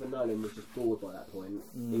 Christopher Nolan was just bored by that point.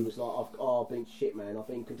 He was like, I've been shit, man. I've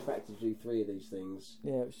been contracted to do 3 of these things.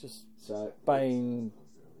 Yeah, it was just So Bane.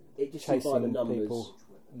 it just seemed by the chasing numbers. people.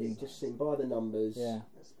 It just seemed by the numbers. Yeah.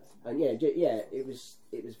 And it was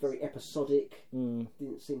very episodic. Mm.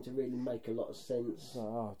 Didn't seem to really make a lot of sense.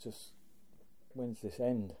 Just when's this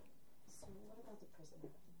end? So what about the prisoner?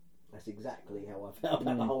 That's exactly how I felt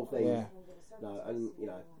about the whole thing. Yeah. No, and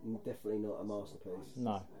definitely not a masterpiece.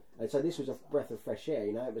 No. And so this was a breath of fresh air.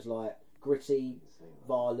 It was like gritty,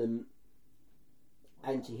 violent,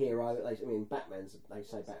 anti-hero. They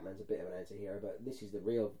say Batman's a bit of an anti-hero, but he's a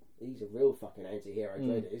real fucking anti-hero.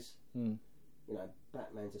 Dredd is.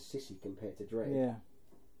 Batman's a sissy compared to Dredd. Yeah.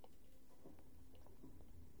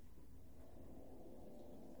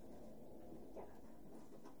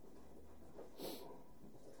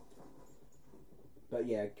 But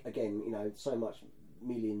yeah, again, so much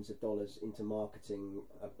millions of dollars into marketing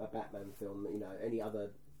a Batman film. Any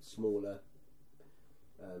other smaller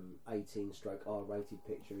 18/R-rated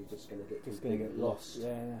picture is just going to get lost.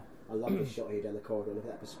 Yeah. I love this shot here down the corridor. Look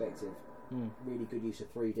at that perspective. Really good use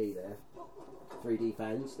of 3D there. 3D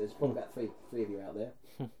fans, there's probably about three of you out there.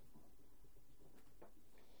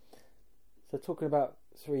 So talking about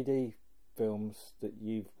 3D films that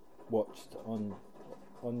you've watched on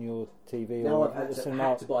your TV Now or I've at the had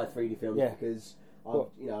cinema, to buy 3D films Yeah. because I've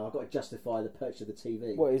got to justify the purchase of the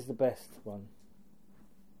TV. what is the best one?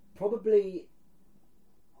 probably,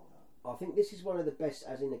 I think this is one of the best,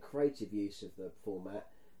 as in the creative use of the format.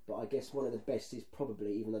 But I guess one of the best is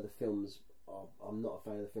probably, even though the films, I'm not a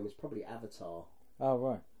fan of the film, is probably Avatar. Oh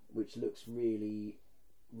right. Which looks really,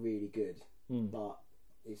 really good. But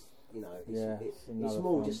it's it's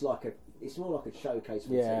more just like it's more like a showcase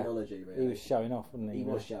for technology. Really, he was showing off, wasn't he? He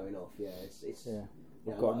was showing off. Yeah, it's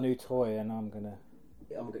I've got a new toy, and I'm gonna.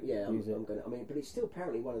 I'm gonna. I mean, but it's still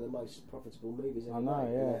apparently one of the most profitable movies ever I know,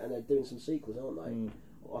 made. yeah. And they're doing some sequels, aren't they?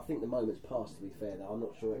 I think the moment's passed. To be fair, though, I'm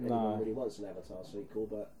not sure anyone really wants an Avatar sequel,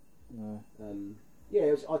 but no.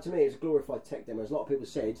 It was, to me, it was a glorified tech demo. As a lot of people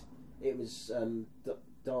said, it was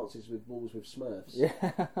Dances with Wolves with Smurfs. Yeah,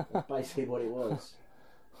 that's basically what it was.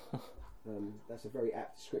 That's a very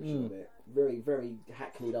apt description of it. Very, very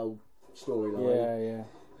hackneyed old storyline. Yeah.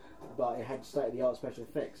 But it had state-of-the-art special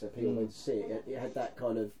effects, so people went to see it. It had that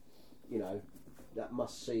kind of, that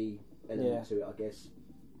must-see element to it, I guess.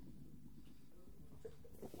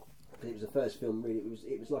 Because it was the first film, really.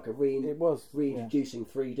 It was like a reintroducing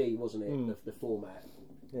 3D, wasn't it? The format.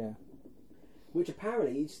 Yeah. Which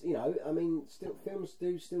apparently, still films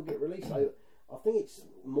do still get released. I think it's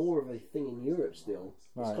more of a thing in Europe still.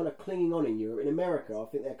 Right. It's kind of clinging on in Europe. In America, I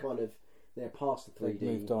think they're past the 3D.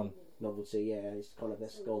 They've moved on. Novelty, yeah, it's kind of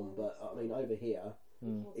that's gone. But I mean, over here,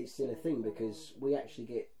 it's still a thing because we actually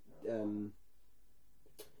get,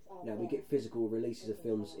 we get physical releases of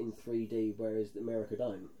films in 3D, whereas America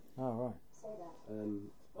don't. Oh right.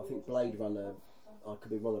 I think Blade Runner. I could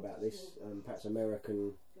be wrong about this. Perhaps an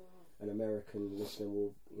American listener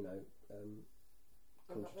will,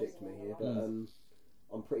 contradict me here, but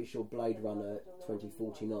I'm pretty sure Blade Runner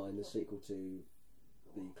 2049, the sequel to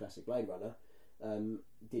the classic Blade Runner,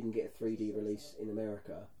 didn't get a 3D release in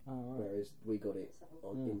America, whereas we got it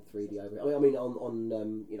in 3D over. I mean,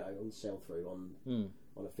 on sell through on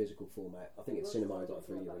a physical format. I think it's cinema got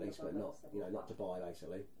a 3D release, but not to buy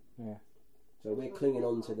basically. Yeah. So we're clinging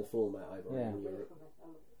on to the format over in Europe.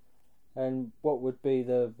 And what would be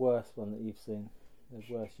the worst one that you've seen? The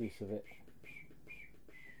worst use of it?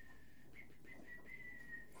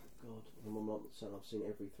 God, I'm not saying I've seen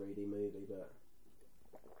every 3D movie, but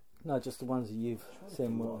no, just the ones that you've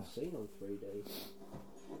seen. What I've seen on 3D.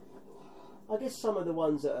 I guess some of the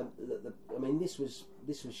ones that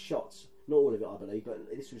this was shot, not all of it, I believe, but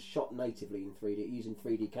this was shot natively in 3D using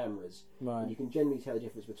 3D cameras. Right. And you can generally tell the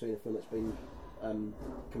difference between a film that's been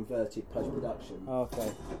converted post-production. Oh,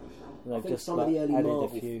 okay. I think some of the early Marvel, a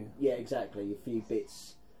few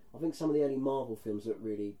bits. I think some of the early Marvel films look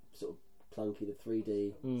really sort of clunky. The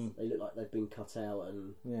 3D, they look like they've been cut out,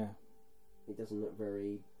 and it doesn't look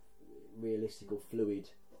very realistic or fluid.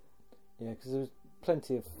 Yeah, because there's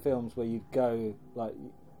plenty of films where you'd go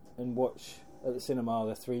and watch at the cinema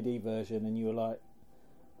the 3D version, and you were like,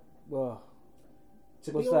 "Well,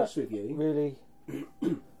 to be honest with you, really."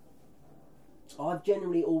 I've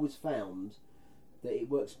generally always found that it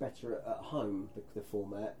works better at home, the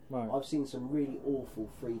format. Right. I've seen some really awful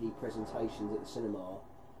 3D presentations at the cinema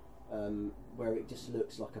where it just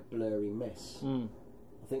looks like a blurry mess. I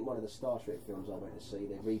think one of the Star Trek films I went to see,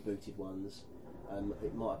 the rebooted ones,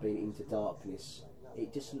 it might have been Into Darkness.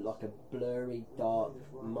 It just looked like a blurry, dark,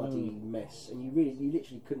 muddy mess, and you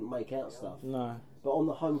literally couldn't make out stuff. No. But on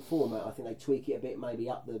the home format, I think they tweak it a bit, maybe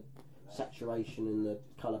up the saturation and the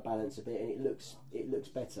colour balance a bit, and it looks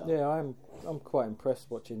better. Yeah, I'm quite impressed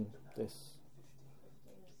watching this.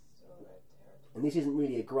 And this isn't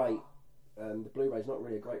really a great. The Blu-ray's not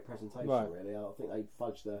really a great presentation, really. I think they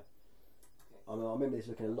fudged the. I remember this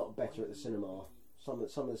looking a lot better at the cinema. Some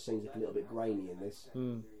of the scenes look a little bit grainy in this.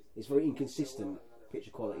 It's very inconsistent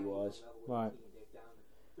picture quality wise. Right.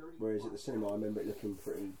 Whereas at the cinema, I remember it looking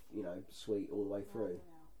pretty, sweet all the way through.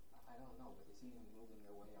 I don't know, but they seem to be moving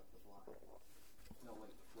their way up the block. No,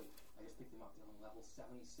 wait. I just picked them up. They're on level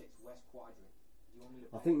 76, West Quadrant. Do you want me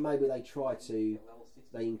to? I think maybe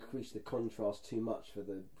they increase the contrast too much for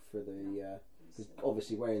the because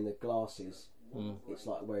obviously wearing the glasses, it's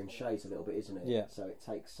like wearing shades a little bit, isn't it? Yeah. So it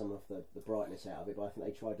takes some of the brightness out of it. But I think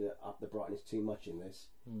they tried to up the brightness too much in this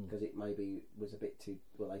because it maybe was a bit too.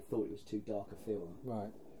 Well, they thought it was too dark a film.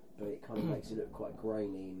 Right. But it kind of makes it look quite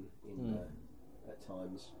grainy in at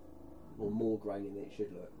times, or more grainy than it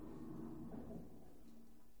should look.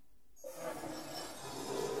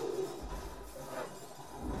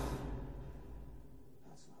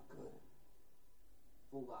 That's not good.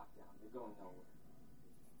 Full lockdown. You're going nowhere.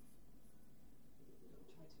 We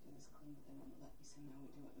tried to do this clean, but they won't let me, so now we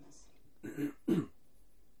do it messy.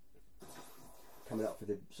 Coming up for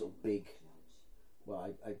the sort of big,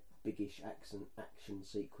 a biggish action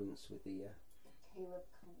sequence with the Caleb,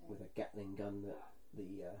 with a Gatling gun that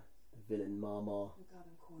the villain Mama Oh God,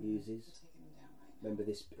 I'm cornered. uses. We're taking him down right now. Remember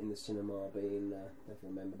this in the cinema being, I don't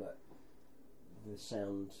remember, but the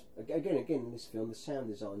sound, again in this film, the sound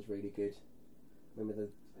design's really good. Remember the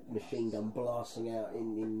machine gun blasting out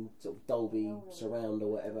in sort of Dolby surround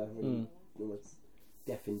or whatever, really almost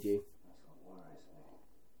deafened you. That's what worries me.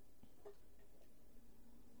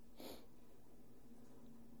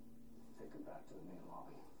 Take him back to the main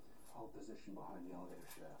lobby. Hold position behind the elevator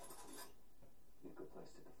shaft. Be a good place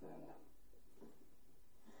to defend.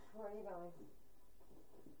 Where are you going?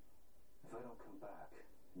 If I don't come back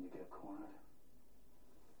and you get cornered,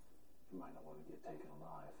 you might not want to get taken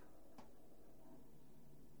alive.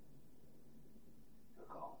 Your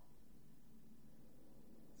call.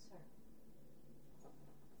 Sir.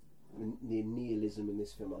 The nihilism in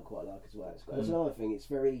this film I quite like as well. That's another thing. It's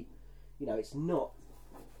very, it's not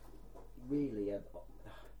really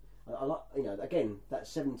I like, again, that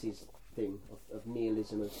 70s thing of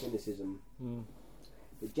nihilism and cynicism.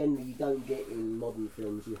 But generally you don't get in modern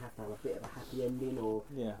films. You have to have a bit of a happy ending, or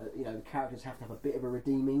the characters have to have a bit of a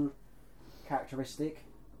redeeming characteristic.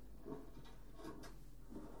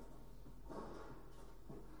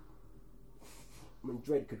 I mean,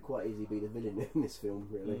 Dredd could quite easily be the villain in this film,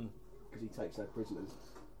 really, because he takes no prisoners.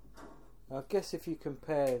 I guess if you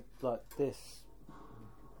compare like this,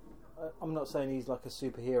 I'm not saying he's like a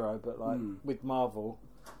superhero, but like with Marvel,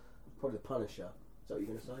 Probably the Punisher. Is that what you're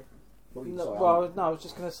going to say? I was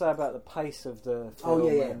just going to say about the pace of the film.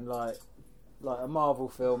 And like a Marvel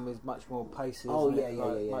film is much more pacey.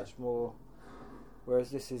 Much more.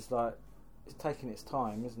 Whereas this is like, it's taking its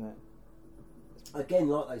time, isn't it? Again,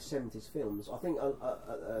 like those 70s films, I think I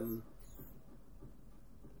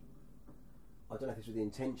don't know if it's with the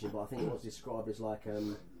intention, but I think it was described as like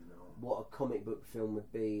what a comic book film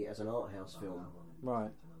would be as an art house film.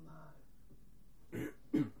 Right.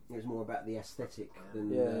 It was more about the aesthetic than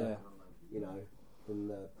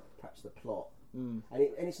than perhaps the plot. And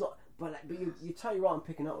it's not. But you're totally right in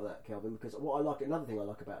picking up with that, Kelvin, because another thing I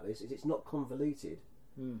like about this is it's not convoluted.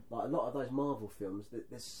 Like a lot of those Marvel films,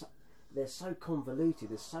 they're so convoluted.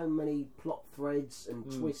 There's so many plot threads and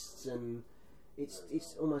twists, and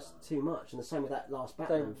it's almost too much. And the same with that last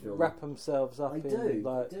Batman film. They wrap themselves up. They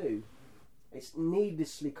do. It's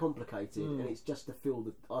needlessly complicated, and it's just to fill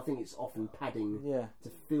the. I think it's often padding to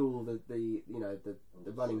fill the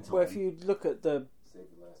running time. Well, if you look at the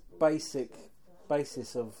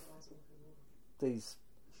basis of these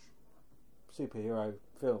superhero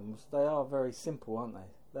films, they are very simple, aren't they?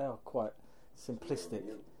 They are quite simplistic,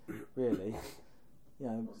 really.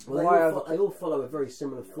 Well, they all follow a very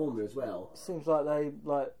similar formula as well. Seems like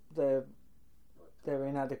they're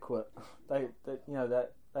inadequate. They know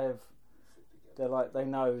that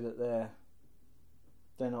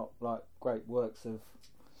they're not like great works of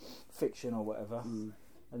fiction or whatever,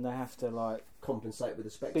 and they have to like compensate with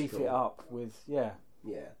the spectacle, beef it up with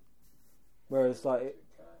Whereas like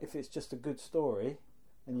if it's just a good story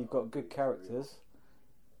and you've got good characters,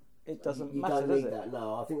 it doesn't matter. You don't need does it? that.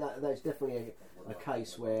 No, I think that's definitely a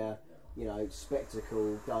case where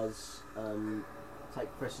spectacle does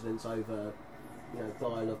take precedence over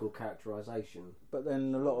dialogue or characterisation. But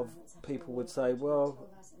then a lot of people would say, well,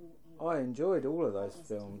 I enjoyed all of those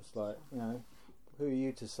films. Like, who are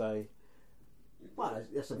you to say? Well,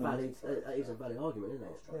 that's a valid. That is a valid argument, isn't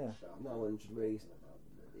it? Yeah. No one should really.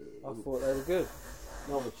 I thought they were good.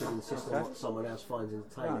 No one should insist on what someone else finds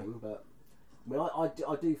entertaining, but I mean,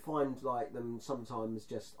 I do find like them sometimes.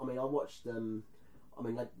 Just, I mean, I watched them. I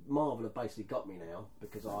mean, Marvel have basically got me now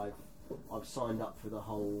because I've signed up for the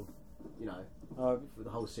whole, for the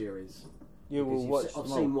whole series. You will watch. I've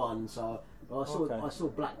seen one, so but I saw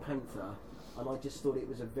Black Panther, and I just thought it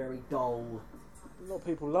was a very dull. A lot of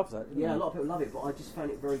people love that. A lot of people love it, but I just found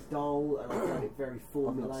it very dull, and I found it very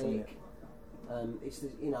formulaic.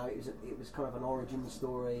 It was kind of an origin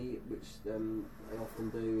story, which they often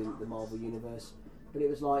do in the Marvel universe. But it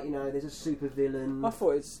was like, there's a super villain. I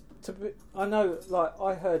thought it's to be. I know, like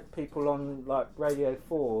I heard people on like Radio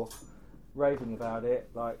 4 raving about it,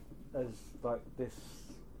 like as like this.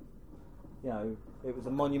 It was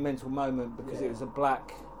a monumental moment because it was a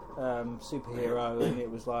black superhero, and it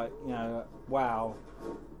was like, wow.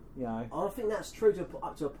 I think that's true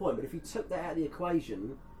up to a point, but if you took that out of the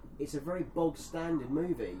equation, it's a very bog standard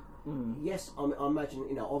movie. Yes, I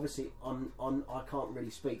imagine. Obviously, I can't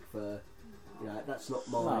really speak for. That's not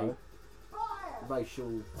my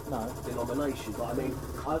racial denomination. But I mean,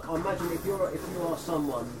 I imagine if you are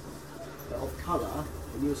someone of colour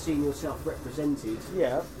and you're seeing yourself represented,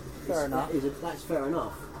 fair enough. That's fair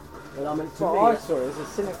enough. But I mean, I saw it as a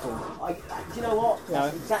cynical. Do you know what?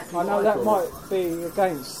 That's exactly. I know what that thought. might be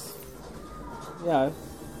against.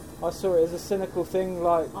 I saw it as a cynical thing,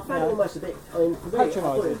 like I found it almost a bit. I mean, for me, I thought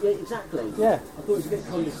patronising. yeah, exactly. Yeah. I thought it was a bit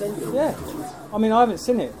condescending. Yeah. I mean, I haven't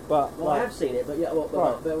seen it, but Well, I have seen it, but yeah, but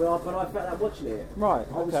I felt that watching it. right.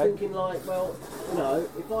 I was Okay. thinking like, well, you know,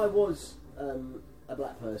 if I was a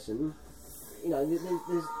black person, you know,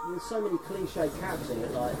 there's so many cliche characters in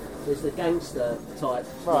it. Like there's the gangster type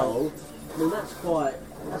Right. role. I mean, that's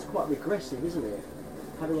quite regressive, isn't it?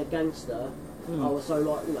 Having a gangster. Oh, so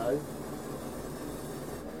like, you know,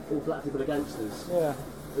 all black people are gangsters. Yeah.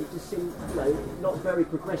 It just seemed, you know, not very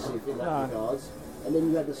progressive in that No. regards. And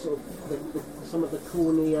then you had the sort of some of the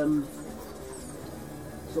corny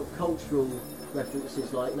sort of cultural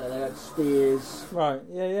references, like, you know, they had spears. Right.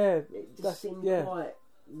 Yeah. Yeah. It just That's- seemed yeah. quite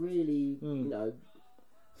really, you know,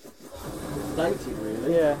 dated,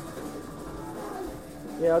 really. Yeah.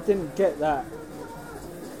 Yeah. I didn't get that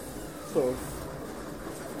sort of,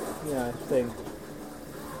 you know, thing.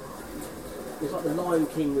 It's like the Lion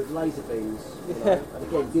King with laser beams. You know? Yeah. And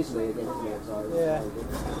again, Disney again, isn't it? So, Yeah.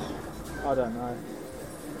 I don't know.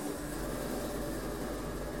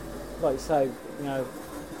 Like you say, you know,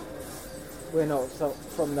 we're not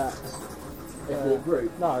from that Ethnic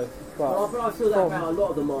group. No, But but I feel that about a lot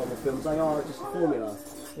of the Marvel films. They are just a formula.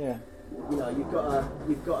 yeah, You know, you've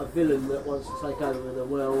got a villain that wants to take over the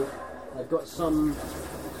world. They've got some,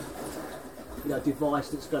 you know, device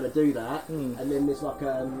that's going to do that, and then there's like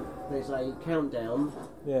there's a countdown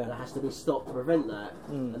that yeah, has to be stopped to prevent that,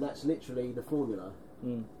 and that's literally the formula.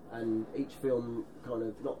 And each film kind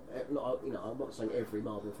of not you know, I'm not saying every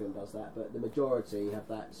Marvel film does that, but the majority have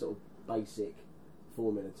that sort of basic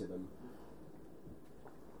formula to them,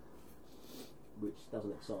 which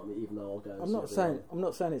doesn't excite me, even though I'll go. And I'm see not every saying one. I'm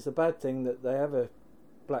not saying it's a bad thing that they have a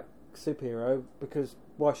black superhero, because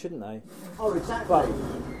why shouldn't they? Oh, exactly. But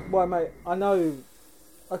why, mate? I know.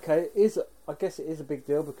 Okay, I guess it is a big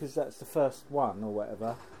deal because that's the first one or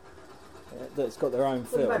whatever that's got their own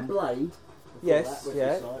Well, you've had film. Blade. Yes, that, yeah,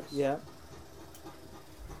 Wesley Snipes. yeah.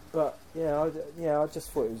 But I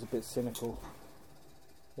just thought it was a bit cynical.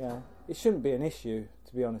 Yeah, it shouldn't be an issue,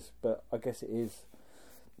 to be honest, but I guess it is.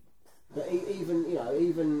 But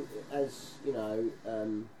even as you know,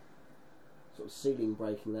 sort of ceiling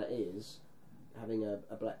breaking that is, having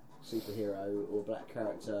a black superhero or black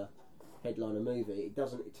character headline a movie, it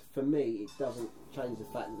doesn't. For me, it doesn't change the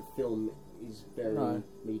fact that the film is very No.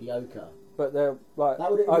 mediocre. But they're like,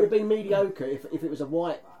 That would have been mediocre if it was a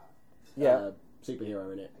white yeah.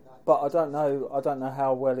 superhero in it. But I don't know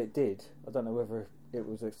how well it did. I don't know whether it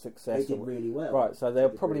was a success. It did or, really well. Right, so they'll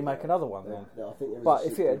It did probably really make well. another one then. I think there was But a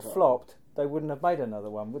if it had sequel. flopped, they wouldn't have made another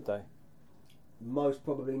one, would they? Most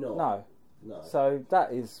probably not. No. No. So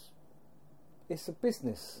it's a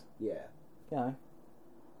business, Yeah. you know.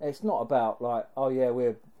 It's not about like, oh yeah,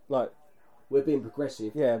 we're like, We're being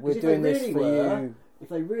progressive. yeah, we're 'Cause if doing they this really for were, you. If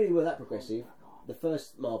they really were that progressive, the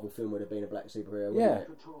first Marvel film would have been a black superhero, wouldn't Yeah. it?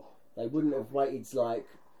 They wouldn't have waited like,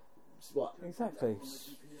 what, Exactly.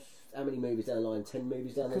 how many movies down the line? 10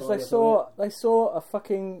 movies down the line? Because they saw a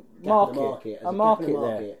fucking market, a market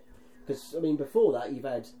there. Because, I mean, before that, you've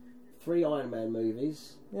had 3 Iron Man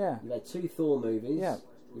movies, Yeah, you've had 2 Thor movies, Yeah.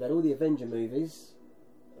 you've had all the Avenger movies.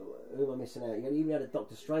 Who am I missing out? You even had a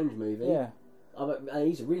Doctor Strange movie. yeah, And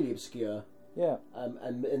he's really obscure. yeah,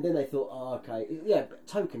 And then they thought, oh, okay, yeah, but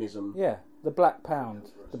tokenism. yeah. The black pound,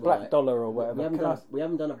 the black Right. dollar or whatever. We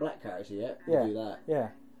haven't done a black character yet. Yeah. We'll do that. Yeah,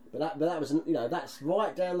 But that was, you know, that's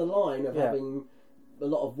right down the line of Yeah. having a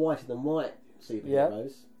lot of whiter than white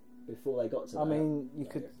superheroes before they got to that. I mean, you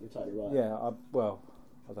could. You're totally right. Yeah,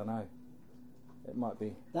 I don't know. It might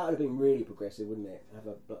be. That would have been really progressive, wouldn't it? Have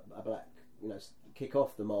a black, you know, kick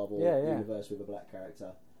off the Marvel Yeah, yeah. universe with a black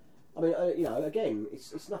character. I mean, you know, again,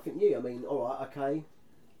 it's nothing new. I mean, all right, okay,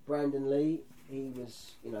 Brandon Lee, he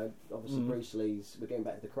was, you know, obviously Bruce Lee's. We're getting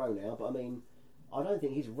back to the Crow now, but I mean, I don't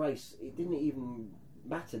think his race. It didn't even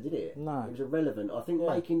matter, did it? No. It was irrelevant. I think Yeah.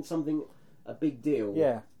 making something a big deal.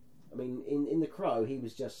 Yeah, I mean, in the Crow, he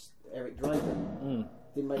was just Eric Draven.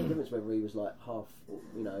 Didn't make a difference whether he was like half,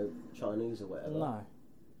 you know, Chinese or whatever. no.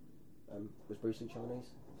 Was Bruce Lee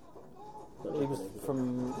Chinese? Not He was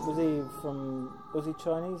Japanese, was he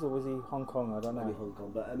Chinese or was he Hong Kong? I don't maybe know. Hong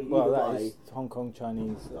Kong, but I mean, Well, either that way, is Hong Kong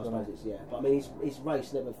Chinese. I I don't know. suppose it's, yeah. But I mean, his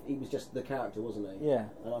race never. He was just the character, wasn't he? Yeah,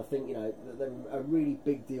 And I think, you know, a really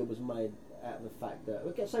big deal was made out of the fact that,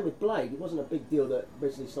 okay, same with Blade, it wasn't a big deal that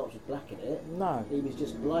Wesley Snipes was black in it. no. He was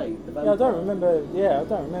just Blade. The Yeah, I don't vampire. remember. Yeah, I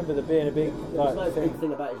don't remember there being a big There was like no thing. big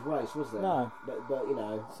thing about his race, was there? No. But you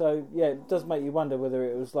know, So yeah, it does make you wonder whether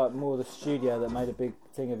it was like more the studio that made a big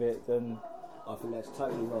thing of it than I think that's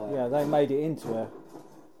totally right. they made it into a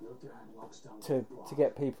Your dad walks down to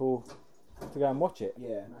get people to go and watch it.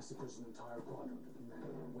 Yeah. Massacres an entire quadrant of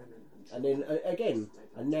men, women, And then again,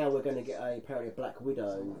 and now we're going to get apparently a Black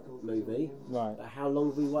Widow movie. Right. But how long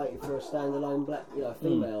have we waited for a standalone black,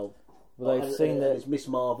 female? Well, they've seen that it's Miss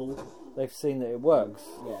Marvel. they've seen that it works.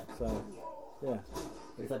 Yeah. So, yeah.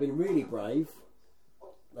 But if they'd been really brave,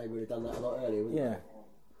 they would have done that a lot earlier, wouldn't Yeah.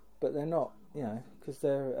 But they're not, because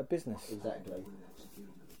they're a business. they? Exactly.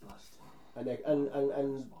 And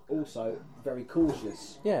and also very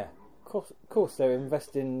cautious. Yeah. Of course, they're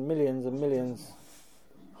investing millions and millions,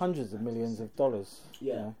 hundreds of millions of dollars.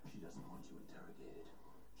 Yeah.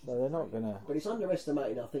 So they're not gonna. But it's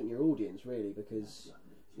underestimating, I think, your audience really, because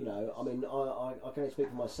I mean, I can only speak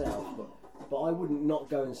for myself, but I wouldn't not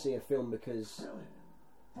go and see a film because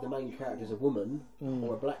the main character is a woman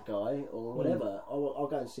or a black guy or whatever. I'll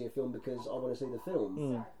go and see a film because I want to see the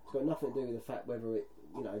film. It's got nothing to do with the fact whether it,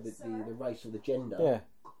 the race or the gender. Yeah.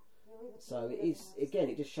 So it is, again,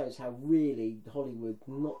 it just shows how really Hollywood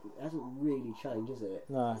hasn't really changed, is it?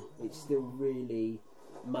 No. It's still really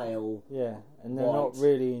male. Yeah, and they're white, not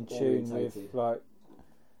really in tune with orientated. like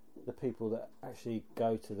the people that actually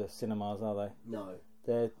go to the cinemas, are they? No,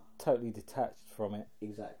 They're totally detached from it,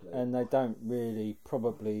 exactly. and they don't really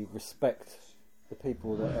probably respect the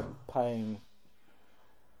people that are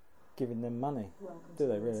giving them money, do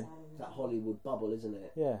they really? It's that Hollywood bubble, isn't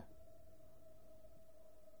it? Yeah.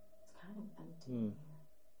 It's kind of empty. Mm.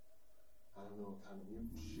 I don't know what kind of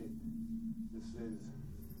mutant shit this is,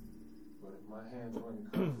 but if my hands weren't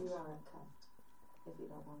cuffed, You aren't cuffed if you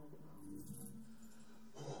don't want to be.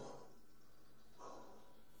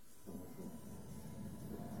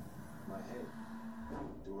 my head,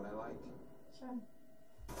 do what I like. Sure.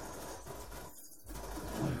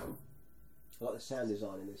 I like the sound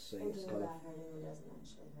design in this scene. It's Thinking kind of about hurting you doesn't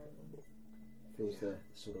actually hurt you. feels the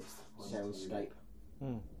sort of soundscape.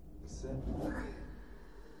 Except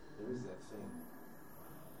there is that thing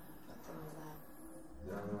What thing was that?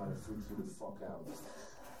 that I know how to freak you the fuck out.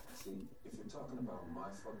 See, if you're talking about my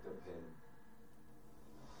fucked up head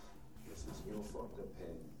versus your fucked up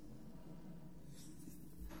head,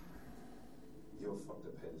 your fucked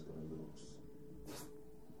up head is gonna lose.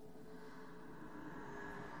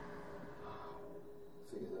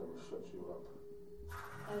 Figure that will shut you up.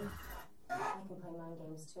 Hey, I can play mind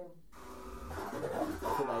games too. I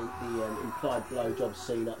think the implied blowjob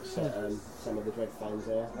scene upset some of the Dread fans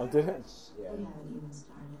there. I'll do it. Yeah. We haven't even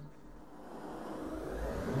started.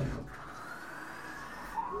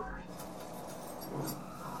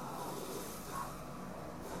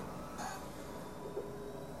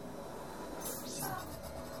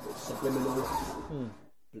 Subliminal,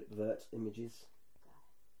 blipvert images.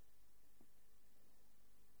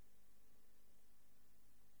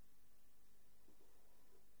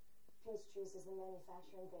 Peachtree's is the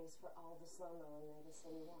manufacturing base for all the slow mo in Mega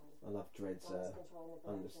City 1. I love Dread's One's controlling the production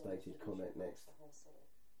and understated distribution comment across next. the whole city.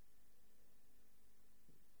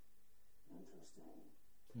 Interesting.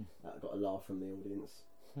 That got a laugh from the audience.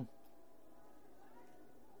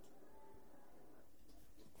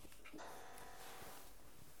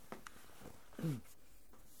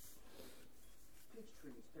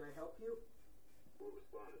 Peachtrees, can I help you? We're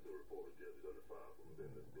responding to a report of judges under fire from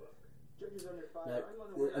within this block. Judges under fire. Now, I'm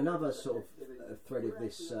unaware another of sort of activity. thread of We're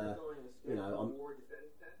this, actually undergoing a scheduled I'm war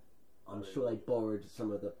defense test. sure they borrowed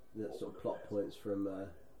some of the sort of plot points from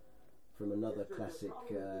another classic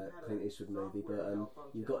Clint Eastwood movie, but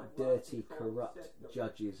you've got dirty, corrupt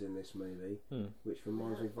judges in this movie, which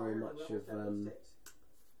reminds me very much of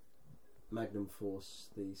Magnum Force,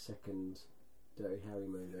 the second Dirty Harry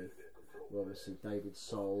movie, where obviously David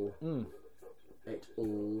Soul et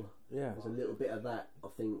al. Yeah. There's a little bit of that, I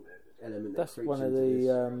think, element That's that creeps one of into this.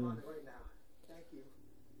 the Right now. Thank you.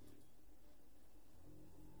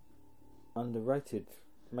 underrated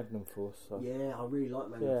Magnum Force. So. Yeah, I really like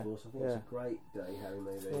Magnum Yeah, Force. I think yeah. it's a great Dirty Harry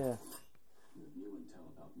movie. Yeah. With new intel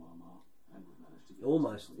about Mama, and we've managed to get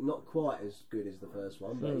Almost not quite as good as the first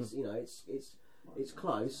one, but it's it's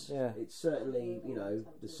close. Yeah. It's certainly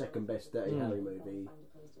the second best Dirty Harry movie. Find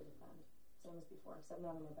a place to defend. Same as before, except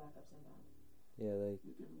none of my backups are gone. Yeah,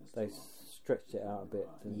 You've given us they too long. stretched it out a bit.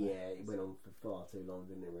 Didn't they? Yeah, it went on for far too long,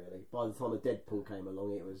 didn't it? Really. By the time the Deadpool came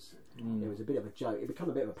along, it was a bit of a joke. It became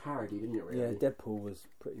a bit of a parody, didn't it? Really. Yeah, Deadpool was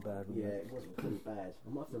pretty bad. Wasn't Yeah, it? it was pretty bad. I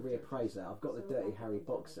might have to reappraise that. I've got the Dirty Harry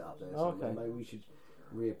box set up there, Oh, so okay. maybe we should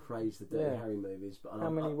reappraise the Dirty Yeah. Harry movies. But How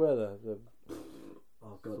many were there?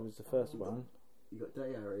 Oh It god, was the first one. you got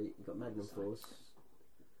Dirty Harry, you got Magnum Force.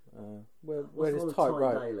 Where What's the does one with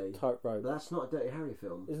Tightrope? Tyne Daly? Tightrope. But that's not a Dirty Harry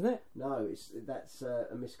film. Isn't it? No, that's a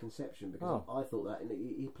misconception because Oh. I thought that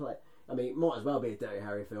he played. I mean, it might as well be a Dirty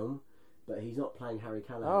Harry film, but he's not playing Harry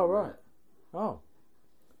Callahan. Oh, in right. that. Oh.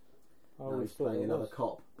 always he's thought playing it another was.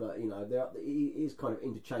 cop, but he is kind of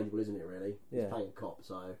interchangeable, isn't it? Really, Yeah. he's playing a cop,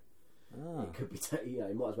 so Ah, it could be. He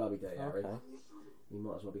might as well be Dirty Harry. okay. He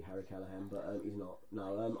might as well be Harry Callahan, but he's not.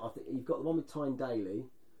 No, I think you've got the one with Tyne Daly,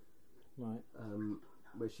 Right.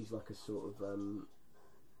 where she's like a sort of.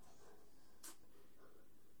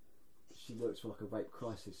 She works for like a rape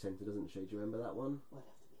crisis centre, doesn't she? Do you remember that one?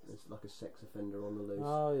 It's like a sex offender on the loose.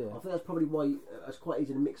 Oh, yeah. I think that's probably why it's quite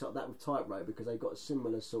easy to mix up that with Tightrope, because they've got a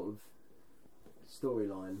similar sort of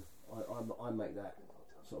storyline. I make that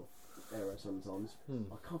sort of error sometimes.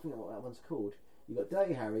 I can't think of what that one's called. You've got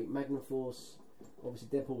Dirty Harry, Magnum Force, obviously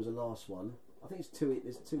Deadpool was the last one. I think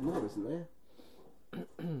there's two more, isn't there?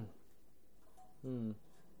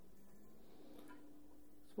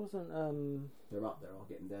 This wasn't They're up there, I'll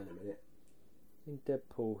get them down in a minute. in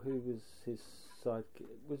Deadpool. Who was his sidekick?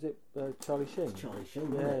 Was it Charlie Sheen? Charlie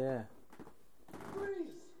Sheen, Yeah, wasn't it? yeah.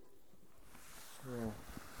 Yeah.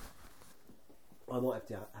 I might have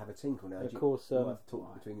to have a tinkle now. Of course, you might have to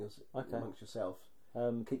talk between okay. amongst yourself.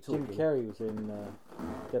 Keep Jim talking. Carrey was in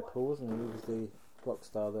Deadpool, wasn't he? He was the rock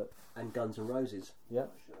star that. And Guns N' Roses.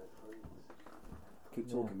 Yep. Keep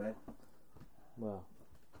talking, man. Well,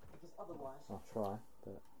 Because otherwise, I'll try,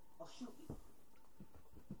 but I'll shoot you.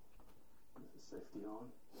 Is the safety on?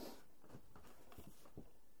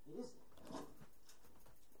 It is.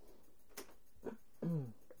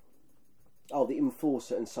 Oh, the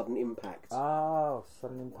Enforcer and Sudden Impact. oh,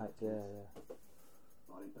 sudden impact. Yeah, yeah.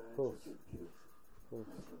 Body bags Of course. or give juice? Of course.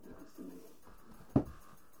 Makes no difference to me.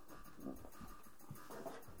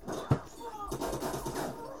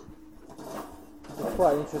 It's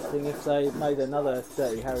quite interesting if they made another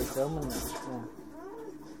Dirty Harry film, wouldn't it? Yeah.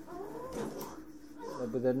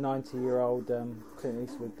 With a 90-year-old Clint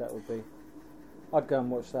Eastwood, that would be. I'd go and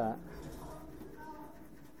watch that.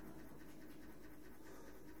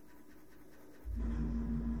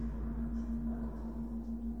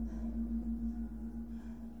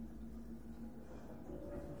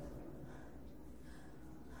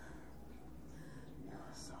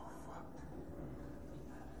 So fucked.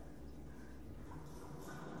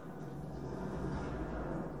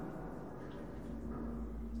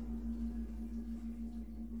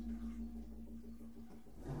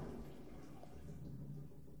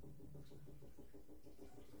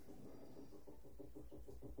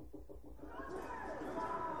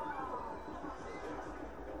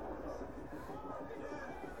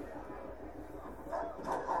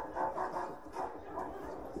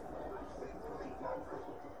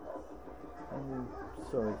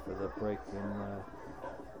 Sorry for the break in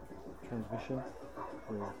transmission.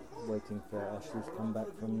 We're waiting for Ashley to come back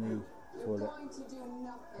from the toilet. Going to do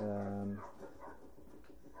nothing.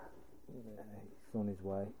 Yeah, he's on his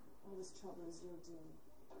way, All this trouble is your doing.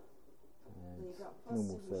 and You got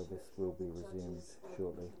normal busted, you service should've will be killed the resumed judges or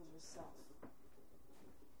shortly. killed yourself.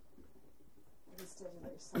 Instead you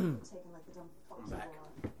let yourself get taken like the dumb fuck you back.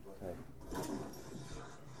 are. Okay.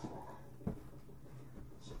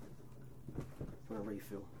 For a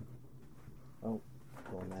refill. Oh,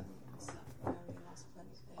 go on then. So, I already lost plenty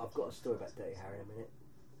today. I've got a story about Dirty Harry in a minute.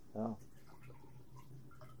 Oh,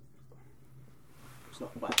 It's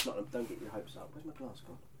not. Well, it's not. Don't get your hopes up. Where's my glass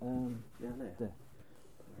gone? Down there. there.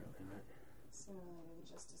 Sooner or later, the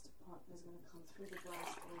Justice Department is going to come through the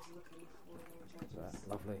glass doors looking for their judges. Right,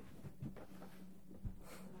 lovely.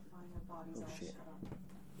 They're going to find their bodies Oh, all shit. shut up.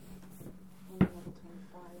 Only level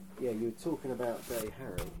 25. Yeah, you were talking about Dirty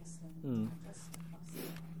Harry.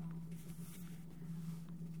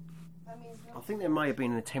 That means I think there may have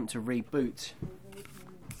been an attempt to reboot.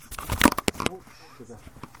 Oh, sugar.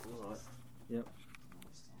 Alright. Yep.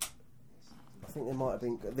 I think there might have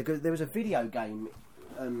been. There was a video game,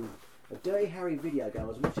 a Dirty Harry video game. I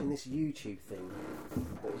was watching this YouTube thing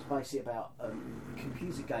that was basically about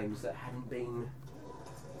computer games that hadn't been,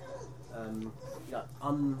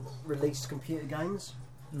 unreleased computer games.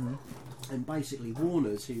 And basically,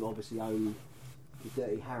 Warner's, who obviously own the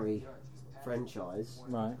Dirty Harry franchise,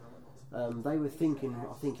 Right. they were thinking,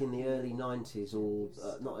 I think, in the early 90s or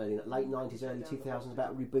late 90s, early 2000s,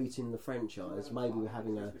 about rebooting the franchise. Maybe we're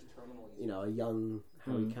having a young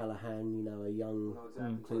Harry Callahan, a young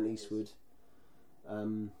Clint Eastwood.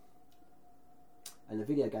 And the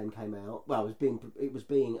video game came out. Well, and they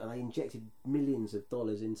injected millions of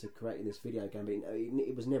dollars into creating this video game, but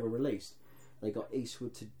it was never released. They got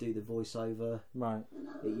Eastwood to do the voiceover. Right.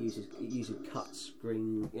 It uses cut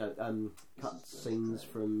scenes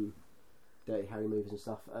from Dirty Harry movies and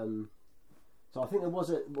stuff. So I think there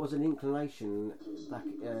was an inclination back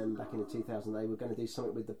in the 2000s they were going to do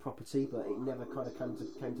something with the property, but it never kind of came to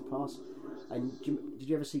pass. And did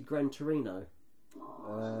you ever see Gran Torino?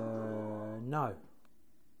 No.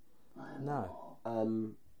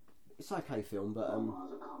 No. It's okay film, but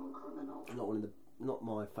not one of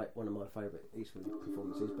my favourite Eastwood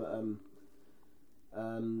performances. But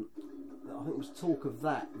I think there was talk of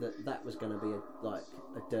that was going to be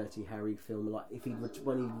a Dirty Harry film, like if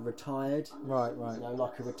when he retired, right, you know,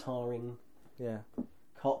 like a retiring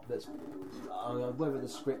cop. That's whether the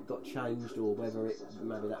script got changed or whether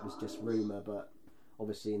maybe that was just rumour, but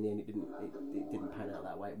obviously in the end it didn't pan out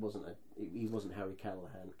that way. He wasn't Harry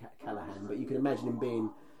Callahan, but you can imagine him being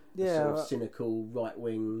sort of cynical, right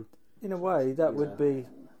wing. In a way, that would be.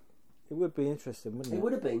 It would be interesting, wouldn't it? It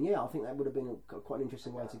would have been, yeah. I think that would have been quite an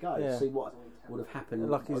interesting way to go. Yeah. To see what would have happened.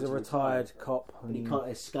 Like he's a retired cop, and he can't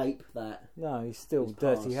escape that. No, he's still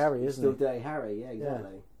Dirty Harry, isn't he? Still Dirty Harry, yeah,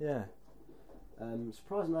 exactly. Yeah.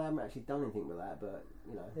 Surprisingly, I haven't actually done anything with that, but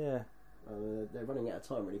you know. Yeah. They're running out of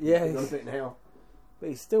time, really. Yeah. A bit now. But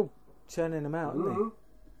he's still churning them out, isn't he?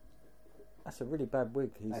 That's a really bad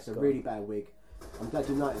wig. That's a really bad wig. I'm glad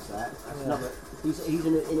you noticed that. That's another. He's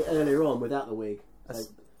in it earlier on without the wig. That's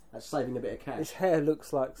saving a bit of cash. His hair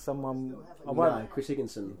looks like someone. Chris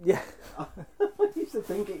Higginson. Yeah. I used to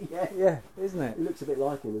think it. Yeah. Yeah, isn't it? He looks a bit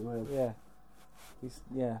like him as well.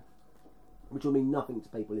 Yeah. Which will mean nothing to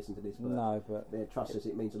people listening to this. But no, but yeah, trust us,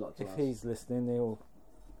 it means a lot to us. If he's listening, they'll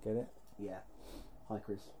get it. Yeah. Hi,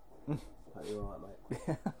 Chris. Hope you're alright,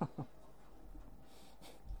 mate.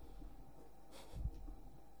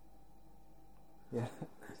 Yeah.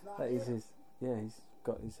 That is his. Yeah, he's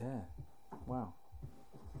got his hair. Wow.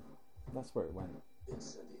 That's where it went.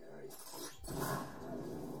 Incendiary.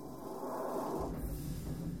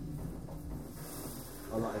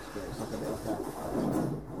 I like this bit. It's like a bit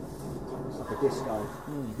like a disco.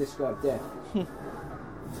 Disco of death.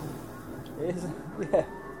 It is. Yeah.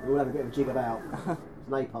 We all have a bit of a jig about. It's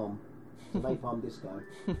napalm. It's a napalm disco.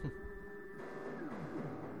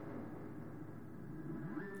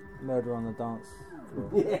 Murder on the dance floor.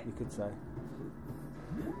 Yeah. You could say.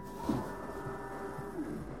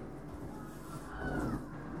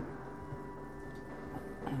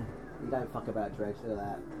 You don't fuck about Dredge, do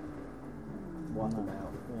that. Wipe them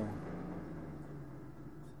out. Yeah.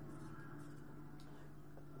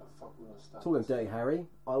 Talking of Dirty Harry,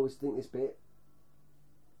 I always think this bit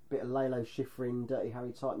of Lalo Schifrin, Dirty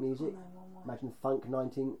Harry type music. Imagine funky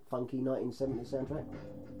 1970s soundtrack.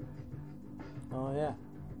 Oh yeah.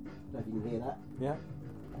 Don't know if you can hear that. Yeah.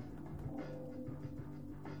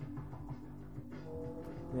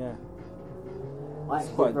 Yeah. It's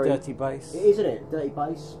quite dirty bass. It is, isn't it? Dirty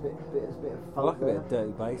bass, bit of funk. I like a bit there. of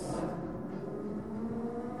dirty bass.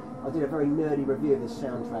 I did a very nerdy review of this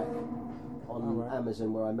soundtrack on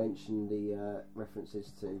Amazon where I mentioned the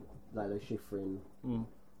references to Lalo Schifrin.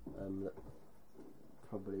 That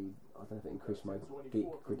probably, I don't know if it increased my geek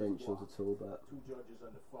credentials at all, but.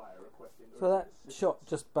 So that shot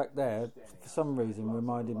just back there, for some reason,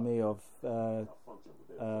 reminded me of.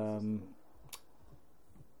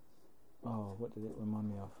 Oh, what did it remind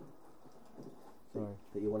me of? Sorry.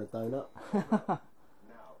 That you want a donut?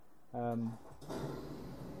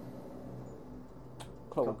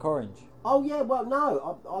 Clockwork Orange. Oh yeah, well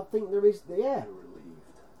no, I think there is, yeah.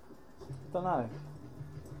 Don't know.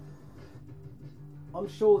 I'm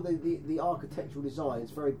sure the architectural design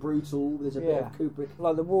is very brutal. There's a bit of Kubrick.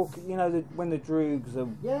 Like the walk, you know, when the Droogs are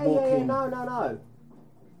walking. Yeah, no.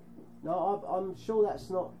 No, I'm sure that's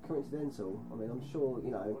not coincidental. I mean, I'm sure, you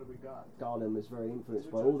know, Garland was very influenced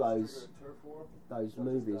by all those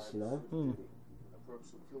movies, you know.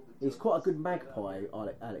 He's quite a good magpie,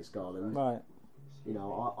 Alex Garland. Right. You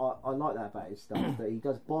know, I like that about his stuff, that he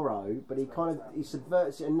does borrow, but he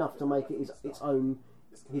subverts it enough to make it his own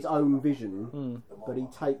vision, but he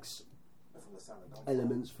takes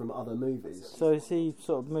elements from other movies. So is he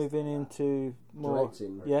sort of moving into more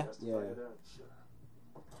directing? Yeah.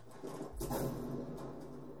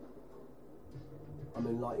 I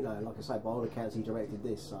mean, like I say, by all accounts, he directed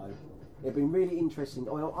this, so it'd been really interesting.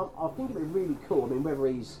 I mean, I think it'd be really cool. I mean, whether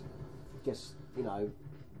he's just, you know,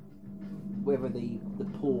 whether the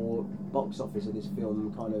poor box office of this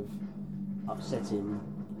film kind of upset him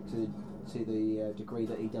to the degree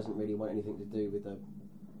that he doesn't really want anything to do with the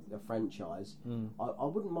franchise. I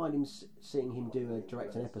wouldn't mind him seeing him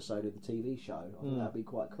direct an episode of the TV show. I think that'd be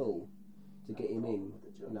quite cool to get him in.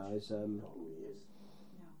 You know, as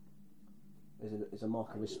a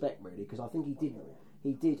mark of respect, really, because I think he did.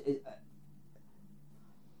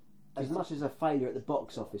 As much as a failure at the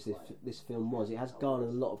box office this film was, it has garnered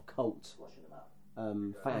a lot of cult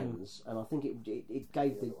fans, and I think it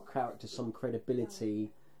gave the character some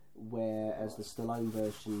credibility, whereas the Stallone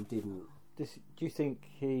version didn't. Do you think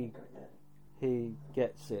he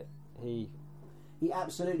gets it? He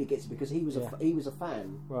absolutely gets it, because he was a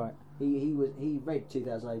fan. Right. He read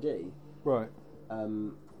 2000 AD. Right.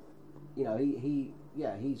 You know,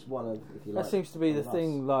 he's one of, if you like. That seems to be the one of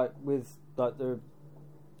thing, us. like with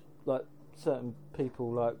certain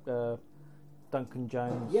people like Duncan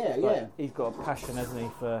Jones. Yeah, like, yeah. He's got a passion, hasn't he,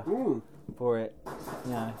 Mm. for it.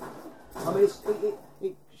 You know. I mean,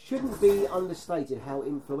 it shouldn't be understated how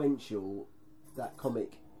influential that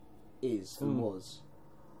comic is and was.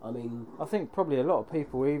 I mean, I think probably a lot of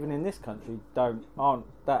people, even in this country,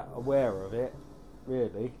 aren't that aware of it,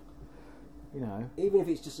 really. You know. even if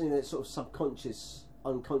it's just in a sort of subconscious,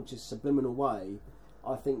 unconscious, subliminal way,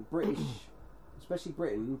 I think British, especially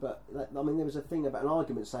Britain, but I mean, there was an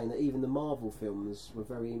argument saying that even the Marvel films were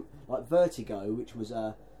very, like Vertigo, which was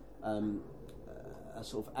a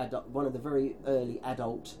sort of adult, one of the very early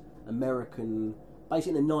adult American,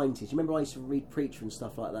 basically in the 90s. You remember I used to read Preacher and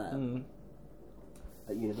stuff like that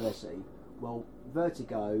at university. Well,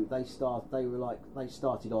 Vertigo, they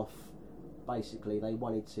started off, basically they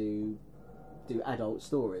wanted to do adult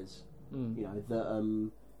stories. You know,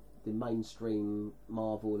 that the mainstream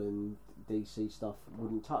Marvel and DC stuff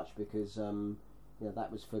wouldn't touch because you know,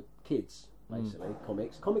 that was for kids, basically.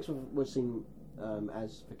 Comics were seen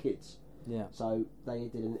as for kids. Yeah. So they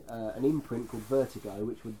did an imprint called Vertigo,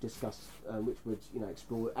 which would discuss, which would, you know,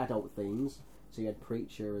 explore adult themes. So you had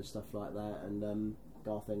Preacher and stuff like that, and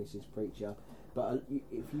Garth Ennis's Preacher. But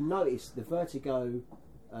if you notice, the Vertigo,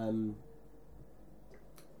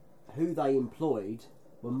 who they employed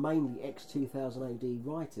were mainly ex-2000 AD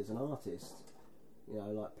writers and artists. You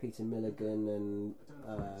know, like Peter Milligan and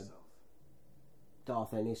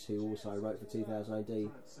Garth Ennis, who also wrote for 2000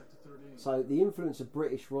 AD. So the influence of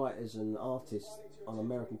British writers and artists on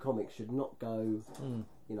American comics should not go,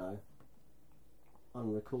 you know,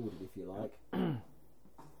 unrecorded, if you like. And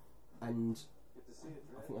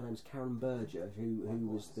I think her name's Karen Berger, who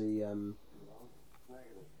was the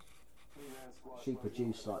she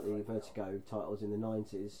produced like the Vertigo titles in the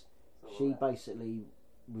 90s. She basically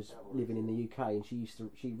was living in the UK, and she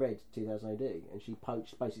read 2000 AD, and she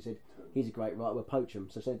basically said, he's a great writer, we'll poach him.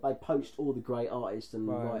 So they poached all the great artists and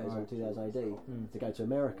writers on 2000 AD to go to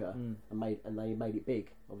America, and they made it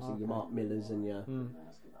big. Obviously your Mark Millers and your you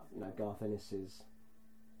know, Garth Ennis's.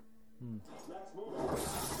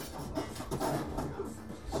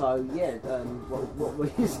 So yeah, what were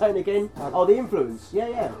you saying again? Oh, the influence.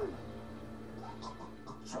 Yeah.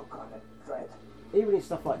 Even in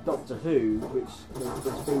stuff like Doctor Who, which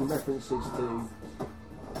there's been references to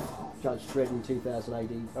Judge Dredd in 2000 AD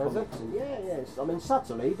comics. And yes. I mean,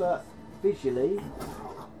 subtly, but visually.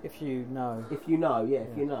 If you know. If you know,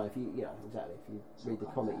 exactly. If you read the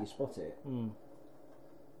comic, you spot it.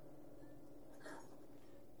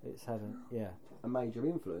 It's had a major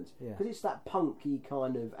influence. Yeah. Because it's that punky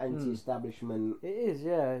kind of anti-establishment. It is,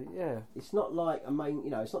 yeah. It's not like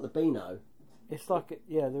it's not the Beano. It's like,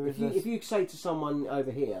 there is. If you say to someone over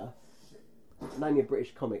here, name me a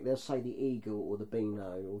British comic, they'll say the Eagle or the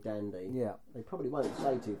Beano or Dandy. Yeah. They probably won't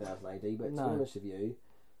say 2000 AD, but to be honest with you,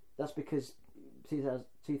 that's because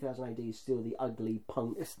 2000 AD is still the ugly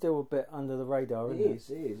punk. It's still a bit under the radar, isn't it?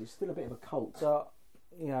 It is. It's still a bit of a cult. So,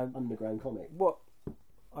 you know, underground comic. What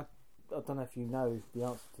I don't know if you know the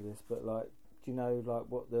answer to this, but like, do you know like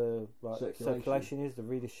what the circulation is, the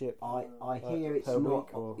readership? I hear it's not.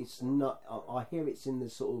 It's not. I hear it's in the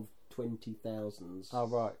sort of 20,000s. Oh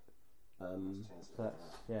right.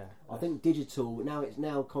 I think digital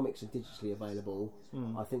now comics are digitally available.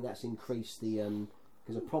 I think that's increased the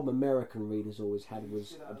because a problem American readers always had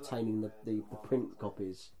was obtaining the print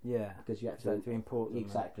copies. Yeah. Because you had to import them.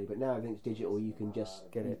 Exactly. But now everything's digital. You can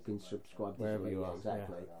just get it. You can subscribe wherever digitally. you are.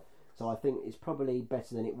 Exactly. Yeah. So I think it's probably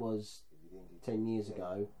better than it was 10 years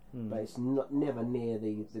ago, but it's never near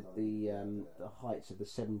the heights of the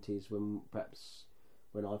 70s when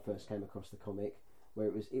I first came across the comic, where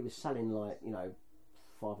it was selling like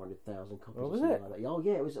 500,000 copies. Oh, was it? Like that. Oh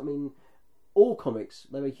yeah, it was. I mean, all comics,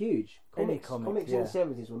 they were huge. Comics in the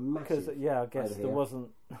 70s were massive. Because I guess there wasn't.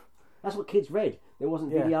 That's what kids read. There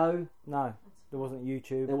wasn't video. No, there wasn't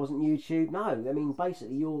YouTube. No, I mean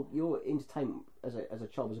basically your entertainment as a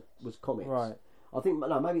child was comics. Right. I think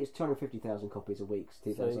maybe it's 250,000 copies a week.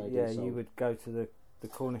 2000 AD. Yeah, you would go to the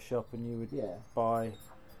corner shop and you would buy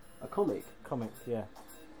a comic. Comics, yeah.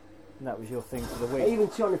 And that was your thing for the week. Even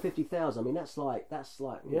 250,000. I mean, that's like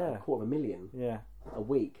a quarter of a million. Yeah. A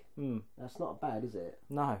week. That's not bad, is it?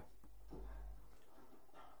 No.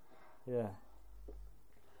 Yeah.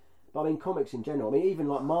 But I mean, comics in general. I mean, even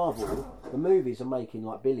like Marvel, the movies are making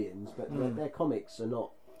like billions, but their comics are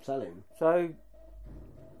not selling. So,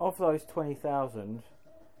 of those 20,000,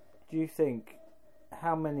 do you think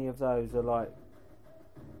how many of those are like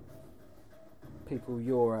people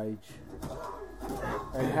your age,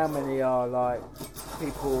 and how many are like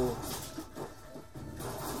people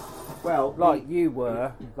Well, like you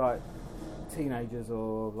were, like teenagers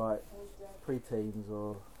or like pre-teens,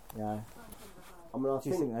 or you know? I mean, Do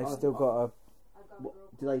you think they've still got a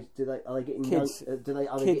Do they? Are they getting kids? Are they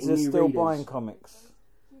Kids getting are new still readers? buying comics,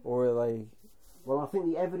 or are they? Well, I think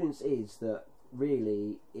the evidence is that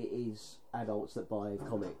really it is adults that buy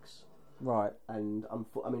comics. Right. And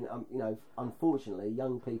you know, unfortunately,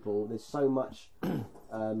 young people. There's so much, you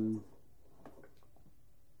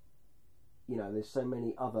know, there's so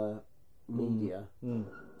many other media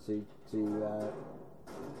to.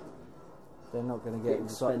 They're not going to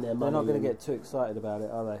get spend their They're not money going and- to get too excited about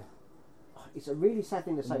it, are they? It's a really sad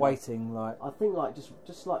thing to say. Waiting, like I think, like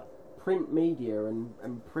just like print media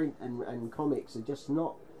and print and comics are just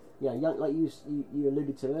not. You know, young, like you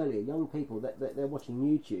alluded to earlier, young people that they're watching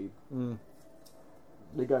YouTube.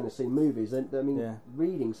 They're going to see movies. Yeah.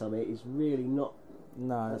 Reading something is really not.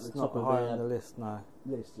 no, at it's the not top of high their on the list. No,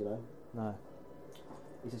 list. You know, no,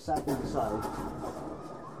 it's a sad thing to say.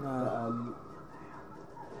 no.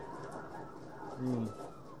 But,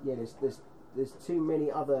 yeah, there's too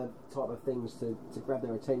many other type of things to grab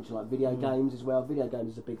their attention, like video games as well. Video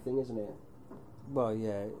games is a big thing, isn't it? Well,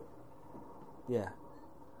 yeah.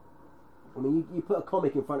 I mean, you put a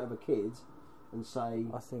comic in front of a kid and say,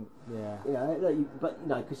 I think, yeah. you know,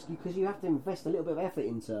 because you have to invest a little bit of effort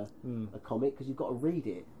into a comic because you've got to read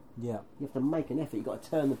it. Yeah. You have to make an effort. You've got to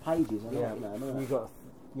turn the pages. Yeah. You got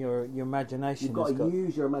your imagination. You've got to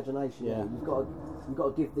use your imagination. Yeah. You've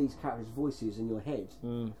got to give these characters voices in your head.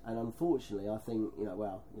 And unfortunately, I think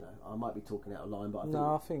I might be talking out of line, but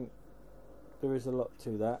I think there is a lot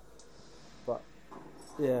to that. But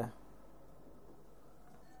yeah,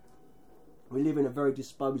 we live in a very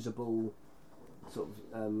disposable sort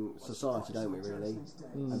of society, don't we? Really,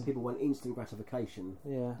 and people want instant gratification.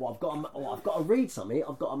 Yeah. Well, I've got to read something.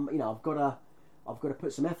 I've got to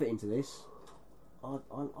put some effort into this. I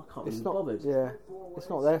can't it's be not bothered. Yeah, it's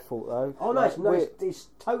not their fault though. Oh no, Like, it's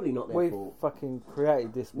totally not their we've fault. fucking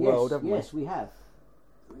created this world, haven't we? Yes, we have.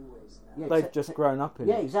 Yeah, They've just grown up in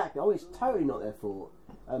Yeah, it. exactly. Oh, it's totally not their fault.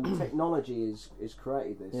 Technology is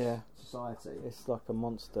created this society. It's like a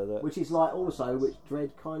monster that. Which is like also which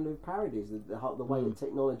Dredd kind of parodies the way that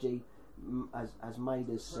technology has made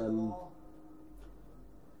us, you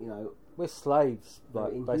know, we're slaves,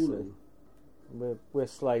 like inhuman. basically. We're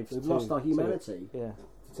slaves. We've lost our humanity. Yeah.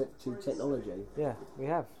 To technology. Yeah, we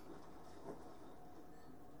have.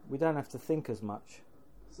 We don't have to think as much.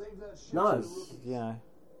 No. You know,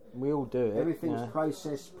 we all do it. Everything's you know.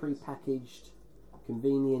 processed, pre-packaged,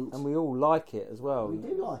 convenient, and we all like it as well. We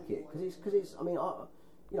do like it because it's. I mean,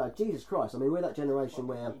 you know, Jesus Christ. I mean, we're that generation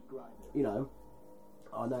where, you know,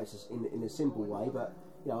 I know it's in a simple way, but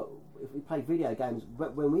you know, if we play video games,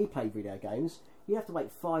 but when we play video games, you have to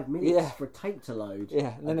wait 5 minutes for a tape to load.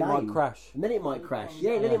 Yeah, and then it might crash. And then it might crash.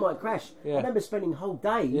 Yeah, then it might crash. Yeah. I remember spending whole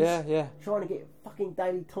days trying to get fucking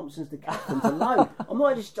Daley Thompson's Decathlon to load.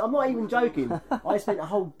 I'm not even joking. I spent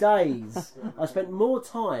whole days. I spent more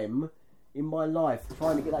time in my life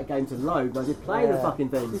trying to get that game to load than I did playing the fucking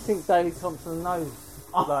thing. Do you think Daley Thompson knows?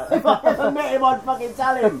 Like, if I ever met him, I'd fucking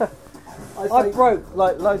tell him. I broke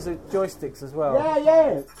like loads of joysticks as well.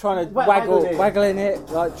 Yeah. Trying to waggling it,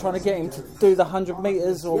 like trying to get him to do the 100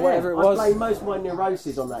 metres or whatever it was. I played most of my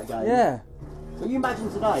neuroses on that game. Yeah. But you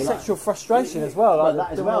imagine today, sexual frustration as well, like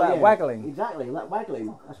that as doing well, all that waggling. Exactly, that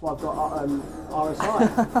waggling. That's why I've got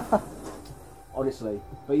RSI. Honestly,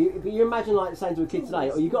 but you imagine like saying to a kid today,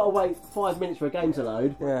 you got to wait 5 minutes for a game to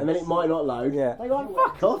load, and then it might not load. Yeah. They're like,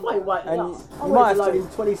 fuck off, wait. And I you might might have to have load in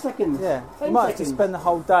 20 seconds. Yeah. 10 You might seconds. have to spend the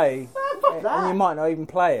whole day, and you might not even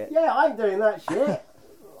play it. Yeah, I ain't doing that shit.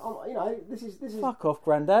 You know, this is. Fuck off,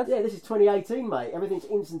 Grandad. Yeah, this is 2018, mate. Everything's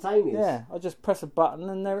instantaneous. Yeah, I just press a button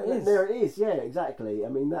and there it is. There it is. Yeah, exactly. I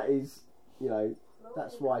mean, that is, you know,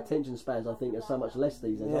 that's why attention spans I think are so much less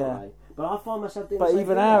these days, aren't they? But I find myself doing. But the same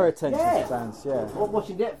even thing. our attention spans, Or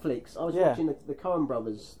watching Netflix. I was watching the Coen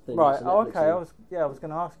Brothers thing. Right. Oh, okay. I was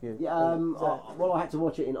going to ask you. Yeah. I had to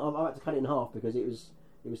watch it I had to cut it in half because it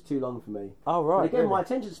was too long for me. Oh right. But again, really? my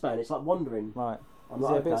attention span, it's like wandering. Right. I'm Is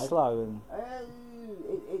like, it a bit okay. slow and?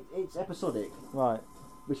 It's episodic. Right.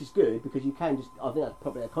 Which is good because you can just. I think that's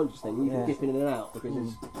probably a conscious thing. You can dip in and out because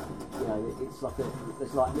it's, you know, it's like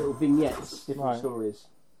there's like little vignettes, different stories.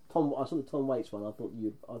 I saw the Tom Waits one. I thought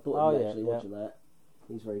you'd actually watching that.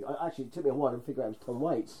 He's very. Actually, it took me a while to figure out it was Tom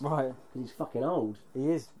Waits. Right. Because he's fucking old. He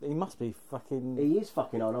is. He must be fucking. He is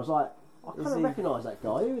fucking old. I was like, I kind of recognise that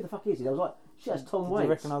guy. Who the fuck is he? I was like, shit, that's Tom Waits. Did you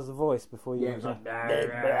recognise the voice before you? Yeah, it was like,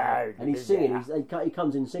 and he's singing. He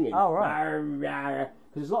comes in singing. Oh right.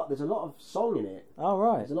 because there's a lot of song in it. Oh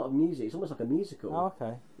right. There's a lot of music. It's almost like a musical. Oh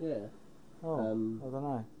okay. Yeah. Oh, I don't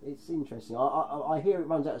know. It's interesting. I hear it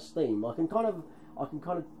runs out of steam. I can kind of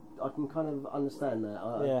understand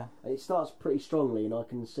that. Yeah. It starts pretty strongly, and I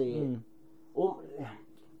can see it.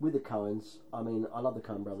 With the Coens, I mean, I love the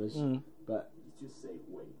Coen brothers, but Just say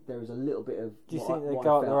wait. there is a little bit of. Do you think they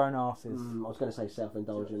go up their own arses? I was going to say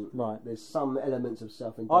self-indulgent. Right. There's some elements of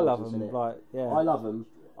self-indulgence I love them. in it. Like, yeah. I love them.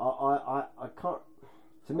 I can't.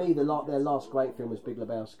 To me, their last great film was Big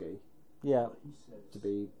Lebowski. Yeah. To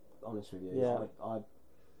be honest with you, Yeah. their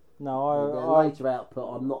No, later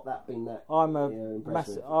output, I'm not that been that. I'm a impressed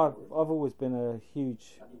massive. with. I've always been a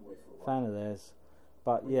huge fan of theirs,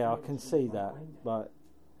 but yeah, I can see that. Like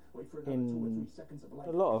in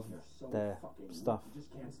a lot of their stuff,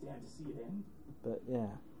 but yeah.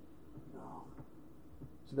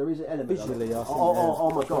 So there is an element. Visually, of it. I think. Oh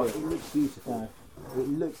my god, it looks beautiful. No. It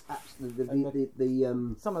looks absolutely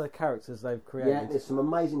some of the characters they've created. Yeah, there's some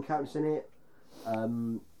amazing characters in it.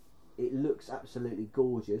 It looks absolutely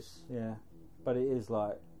gorgeous. Yeah, but it is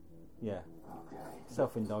like, yeah,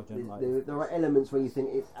 self-indulgent. Like, There are elements where you think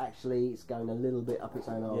it's going a little bit up its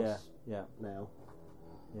own arse. Yeah. Now,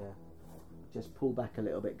 yeah, just pull back a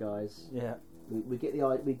little bit, guys. yeah. We get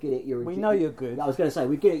the we get it. We know you're good. I was going to say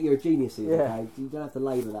we get it. You're geniuses. Yeah. Okay, you don't have to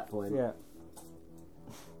labour that point. Yeah.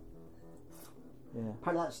 Yeah.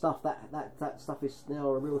 Apparently that stuff is now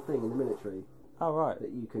a real thing in the military. Oh right.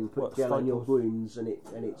 That you can put What, gel on your staples? wounds and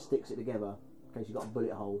it sticks it together in case you've got a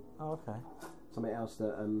bullet hole. Oh okay. Something else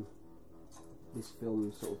that this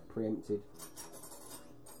film sort of preempted.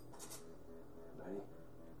 Ready?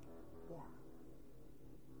 Yeah.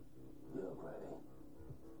 You look ready.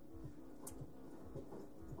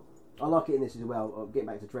 I like it in this as well. Getting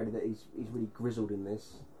back to Dredd, that he's really grizzled in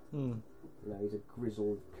this. Hmm. You know, he's a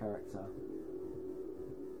grizzled character.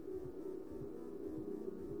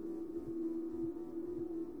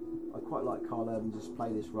 I quite like Carl Urban just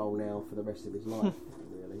play this role now for the rest of his life,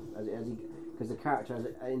 really. As he, because the character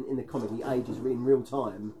in the comic he ages in real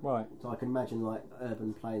time. Right. So I can imagine like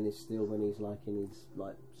Urban playing this still when he's like in his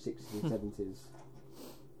like 60s and 70s.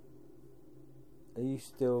 Are you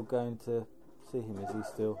still going to see him? Is he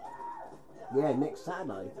still? Yeah, next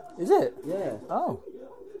Saturday. Is it? Yeah. Oh.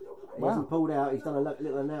 He Wow. hasn't pulled out. He's done a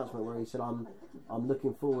little announcement where he said, "I'm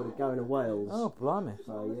looking forward to going to Wales." Oh, blimey.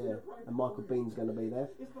 So yeah, and Michael Bean's going to be there,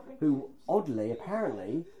 who oddly,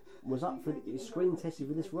 apparently, was up for screen tested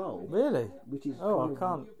for this role. Really? Which is Oh, kind I of-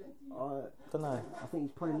 can't. Don't know. I think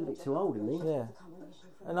he's probably a little bit too old, isn't he? Yeah.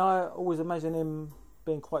 And I always imagine him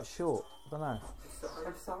being quite short. Don't know.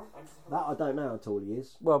 That I don't know how tall he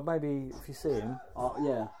is. Well, maybe if you see him.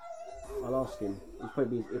 Yeah, I'll ask him. He'll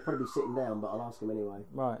probably be sitting down, but I'll ask him anyway.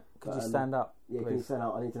 Right. Could But, you stand up? Yeah, please? can you stand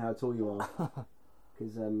up? I need to know how tall you are.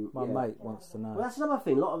 Because My yeah. mate wants to know. Well, that's another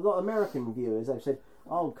thing. A lot of American viewers have said,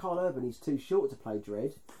 "Oh, Carl Urban, he's too short to play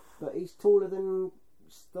Dredd, but he's taller than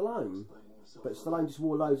Stallone." But Stallone just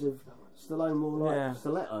wore loads of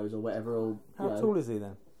stilettos or whatever. Or How tall is he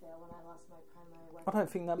then? When I lost my primary weapon. I don't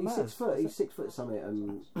think that He's matters. 6 foot. He's 6 foot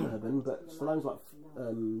something. Urban, but Stallone's like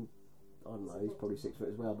I don't know. He's probably 6 foot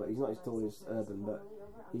as well, but he's not as tall as Urban. But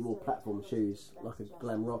he wore platform shoes like a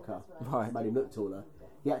glam rocker. Right. Made him look taller.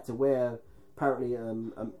 He had to wear. Apparently,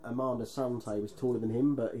 Amanda Sante was taller than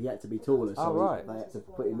him, but he had to be taller. So Oh, right. they had to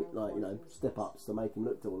put him step ups to make him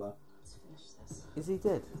look taller. Is he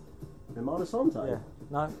dead? Amanda Sante? Yeah.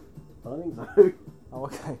 No. I don't think so. Oh,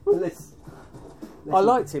 okay. unless I he-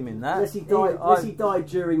 liked him in that. Unless he died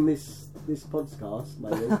during this podcast,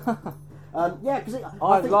 maybe. Yeah, because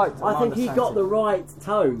I think he got the right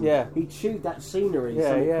tone. Yeah. He chewed that scenery. Yeah,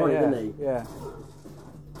 something yeah, funny, yeah. didn't he? Yeah.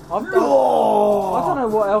 I don't know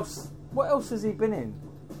what else. What else has he been in?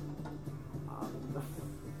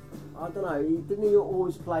 I don't know. Didn't he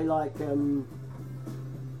always play like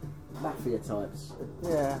mafia types?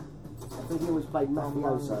 Yeah. I think he always played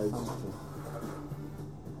mafiosos.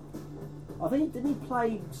 I think didn't he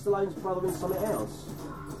play Stallone's brother in something else?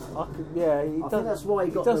 Yeah, he I does. think that's why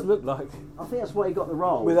he got. Does look like I think that's why he got the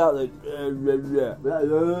role. without the.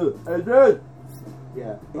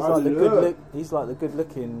 Yeah. He's like the good look. He's like the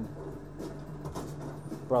good-looking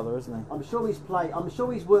brother, isn't he? I'm sure he's played. I'm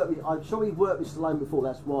sure he's worked with Stallone before.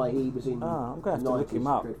 That's why he was in. Ah, I'm going to have to look him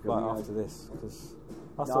 90s up Dread film, like, yeah. after this because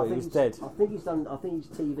I No, thought he think was he's- dead. I think he's done. I think he's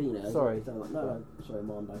TV now. Sorry. He's done like, no, sorry,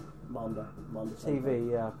 Manda.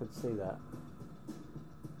 TV, yeah, I could see that.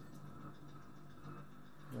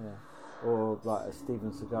 Yeah, or like a Steven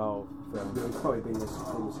Seagal film, Yeah, he's probably been this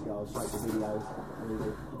Seagal straight to video.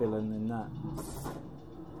 Movie. villain in that.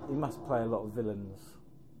 He must play a lot of villains.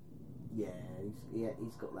 Yeah,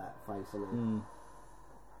 he's got that face, hasn't he? Mm.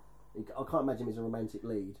 I can't imagine he's a romantic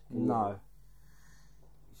lead. No.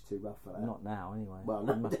 He's too rough for that. Not now, anyway. Well,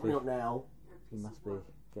 no, definitely not now. He must be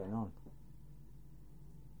getting on.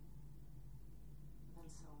 Then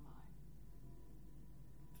so am I.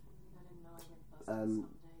 I didn't know I'd get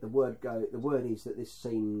busted someday. The word is that this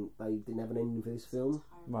scene, they didn't have an ending for this film.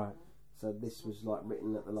 Right. So this was like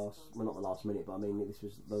written at the last, well, not the last minute, but I mean this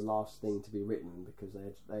was the last thing to be written because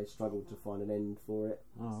they had struggled to find an end for it.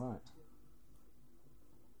 Oh, right.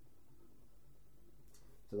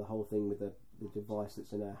 So the whole thing with the device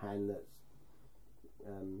that's in her hand that's,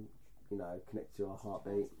 connected to our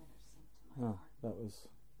heartbeat. Oh, that was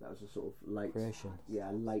a sort of late creation.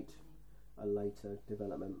 Yeah, a later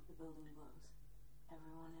development. The building blows.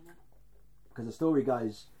 Everyone in it. Because the story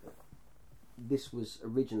goes, this was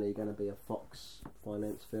originally going to be a Fox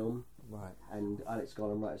finance film, right? And Alex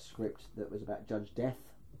Garland wrote a script that was about Judge Death,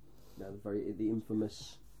 the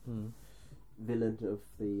infamous villain of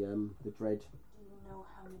the Dredd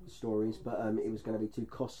stories. But it was going to be too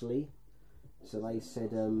costly, so they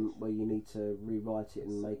said, well, you need to rewrite it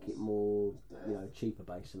and make it more, cheaper,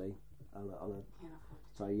 basically.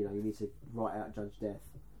 So you need to write out Judge Death.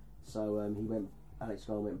 So Alex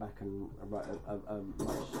Garland went back and wrote a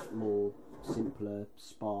much more simpler,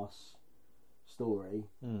 sparse story,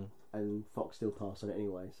 and Fox still passed on it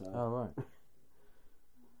anyway. So. Oh, right.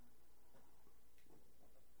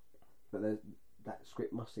 But that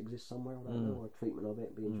script must exist somewhere. I don't know, or a treatment of it.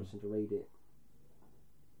 It'd be interesting to read it.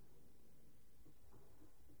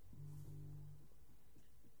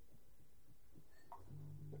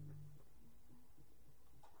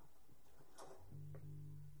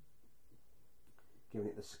 Giving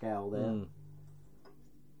it the scowl there.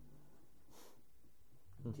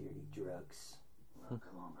 Dirty drugs.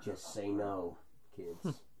 Just say no, kids.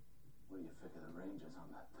 What do you figure the range is on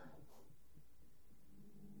that thing?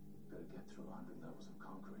 Gotta get through 100 levels of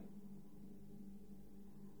concrete.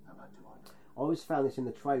 How about 200? I always found this in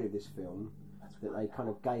the trailer of this film, that they kind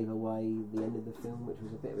of gave away the end of the film, which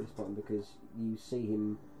was a bit of a disappointment because you see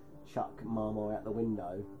him chuck Mama out the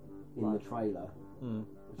window in the trailer,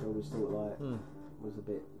 which I always thought was a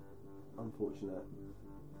bit unfortunate.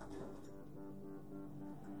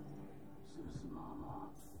 Citizen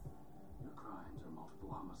Mama, your crimes are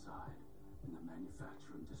multiple homicide and the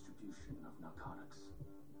manufacture and distribution of narcotics.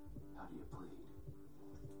 How do you plead?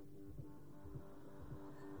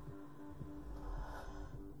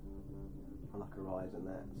 I like her eyes and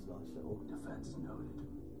that. It's nice little. Defense noted.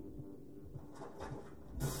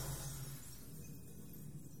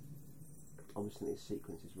 Obviously, this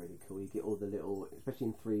sequence is really cool. You get all the little, especially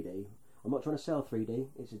in 3D. I'm not trying to sell 3D.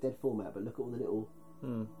 It's a dead format, but look at all the little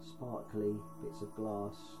sparkly bits of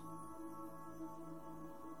glass.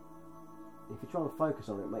 If you try and focus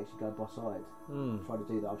on it, it makes you go boss-eyed. Try to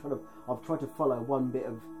do that. I've tried to follow one bit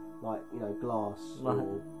of glass.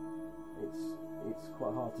 Or it's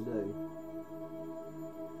quite hard to do.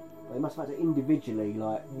 But they must have had to individually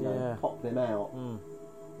pop them out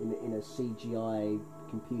in a CGI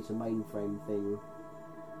computer mainframe thing.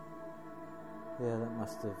 Yeah, that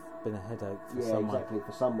must have been a headache for someone. Yeah, exactly,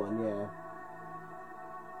 for someone, yeah.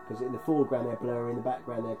 Because in the foreground they're blurry, in the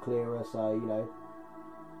background they're clearer, so, do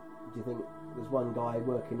you think there's one guy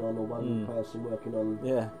working on, or one person working on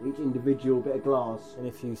each individual bit of glass? And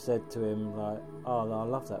if you said to him, oh, I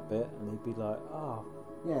love that bit, and he'd be like,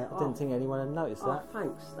 yeah, I didn't think anyone had noticed that.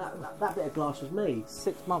 Thanks, that bit of glass was me.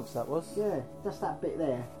 6 months that was. Yeah, just that bit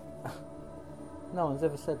there. No one's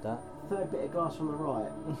ever said that. Third bit of glass from the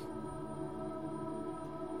right.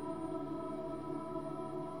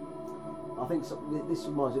 I think this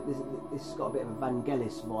reminds me. This has got a bit of a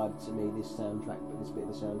Vangelis vibe to me. This soundtrack, but this bit of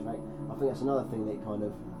the soundtrack. I think that's another thing that kind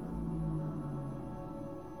of,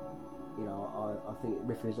 I think it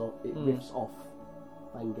riffs off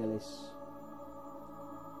Vangelis,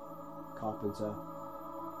 Carpenter.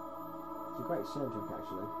 It's a great soundtrack,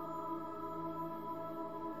 actually.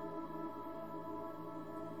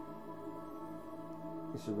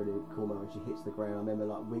 This is a really cool moment when she hits the ground. I remember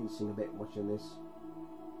wincing a bit watching this.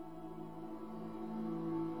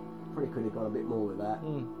 Probably could have gone a bit more with that.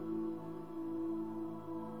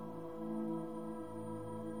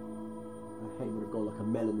 Her head would have gone like a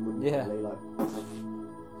melon, wouldn't it? Really?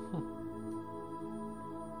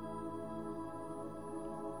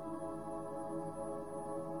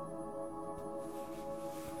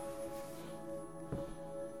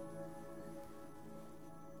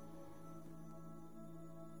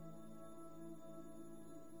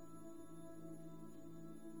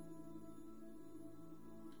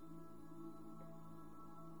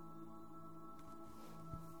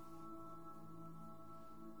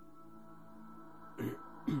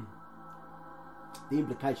 the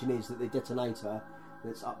implication is that the detonator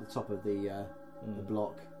that's up the top of the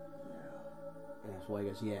block. And that's why he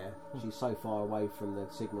goes, yeah. She's so far away from the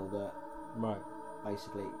signal that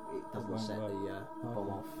basically it doesn't set the bomb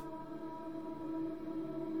off.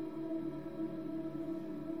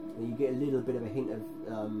 And you get a little bit of a hint of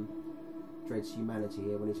Dredd's humanity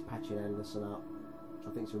here when he's patching Anderson up, which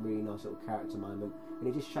I think is a really nice little character moment. And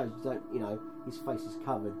it just shows his face is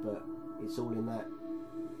covered, but it's all in that.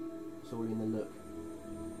 It's all in the look.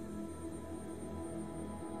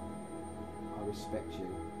 I respect you.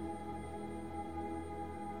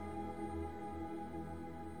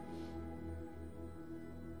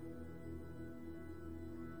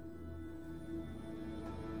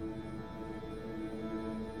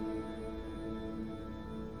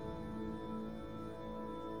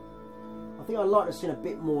 I think I'd like to have seen a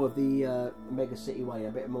bit more of the Mega City way,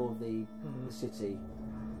 a bit more of the city.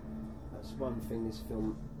 That's one thing this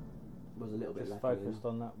film was a little bit just lacking focused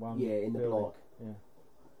on that one. Yeah, in the building. block. Yeah.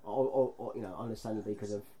 Or understandably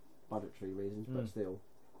because of budgetary reasons, but still.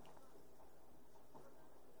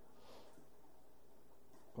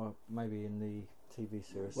 Well, maybe in the TV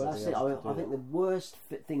series. Well, that's it. I think the worst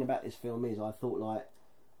thing about this film is I thought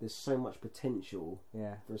there's so much potential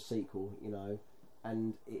for a sequel,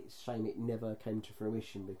 and it's a shame it never came to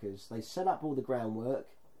fruition because they set up all the groundwork.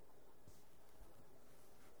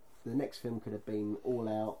 The next film could have been all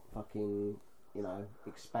out, fucking,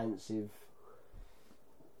 expansive,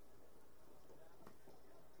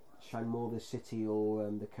 shown more of the city or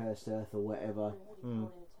the cursed earth or whatever.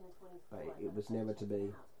 But it was never to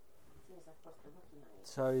be.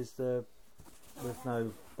 So is there's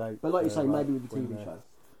no date. But like you say, maybe with the TV show.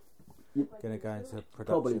 Going to go into production.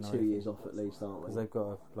 Probably 2 years off at least, aren't we? Because they've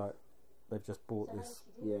got they've just bought this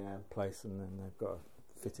place and then they've got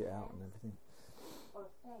to fit it out and everything.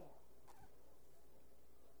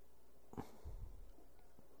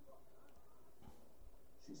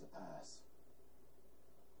 She's a pass.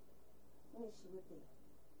 Yes, she would be.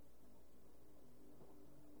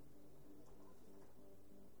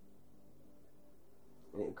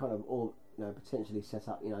 And it kind of all potentially set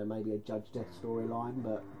up maybe a Judge Death storyline,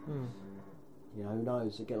 but who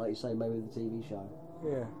knows? Again, like you say, maybe the TV show.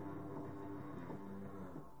 Yeah.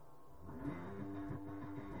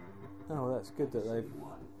 Oh, well, that's good that they've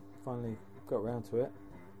finally got around to it.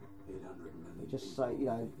 Just say,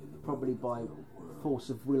 probably by force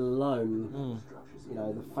of will alone,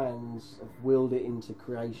 the fans have willed it into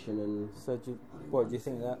creation. And so, do you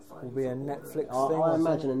think that will be a Netflix thing? I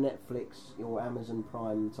imagine a Netflix or Amazon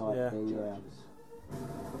Prime type thing. Yeah.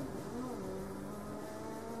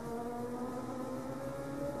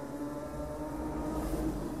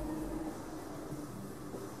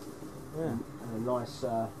 And a nice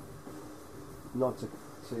nod to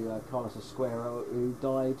Carlos Esquero, who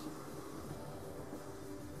died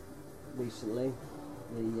recently,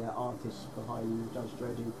 the artist behind Judge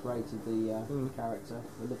Dredd, who created the character,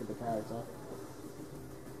 the look of the character.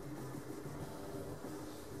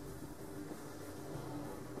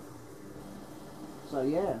 So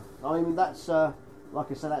yeah, I mean that's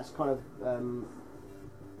like I said, that's kind of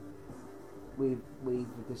we've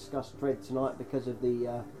discussed Dredd tonight because of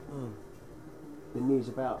the news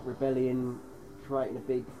about Rebellion creating a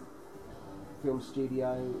big film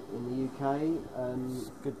studio in the UK.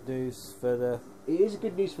 It's good news for the. It is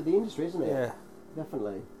good news for the industry, isn't it? Yeah,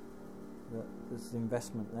 definitely. There's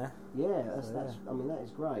investment there. Yeah, that's. I mean, that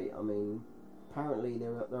is great. I mean, apparently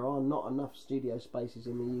there are not enough studio spaces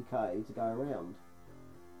in the UK to go around.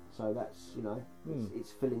 So that's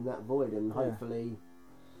it's filling that void, and hopefully.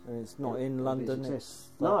 And it's not in London.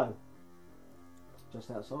 It's no. It's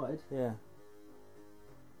just outside. Yeah.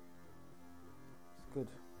 It's good.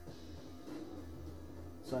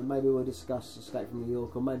 So maybe we'll discuss Escape from New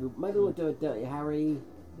York, or maybe we'll do a Dirty Harry.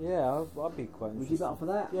 Yeah, I'd be quite interested. Would you be up for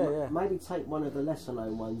that? Yeah. Maybe take one of the lesser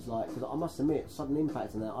known ones, because I must admit, Sudden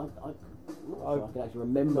Impact in that, I'm not sure I can actually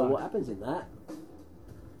remember what happens in that.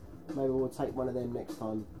 Maybe we'll take one of them next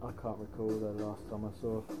time. I can't recall the last time I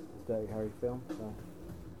saw a Dirty Harry film. So.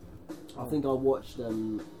 I think I watched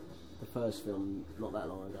the first film not that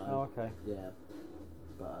long ago. Oh, okay. Yeah,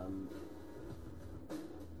 but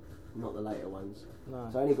not the later ones. No.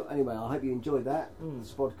 So anyway, I hope you enjoyed that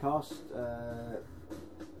this podcast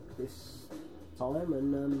this time.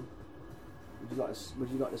 And would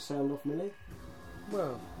you like to sound off, Millie?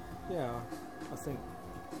 Well, yeah. I think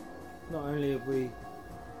not only have we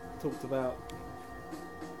talked about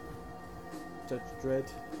Judge Dredd,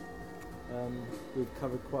 we've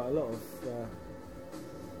covered quite a lot of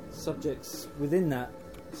subjects within that.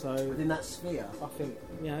 So within that sphere, I think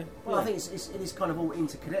Well, I think it is kind of all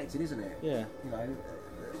interconnected, isn't it? Yeah.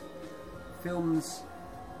 films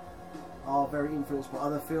are very influenced by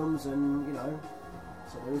other films, and you know,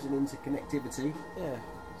 so there is an interconnectivity. Yeah.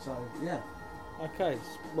 So yeah. Okay.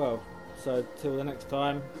 Well, so till the next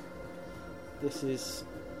time. This is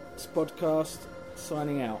Spodcast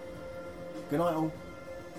signing out. Good night all.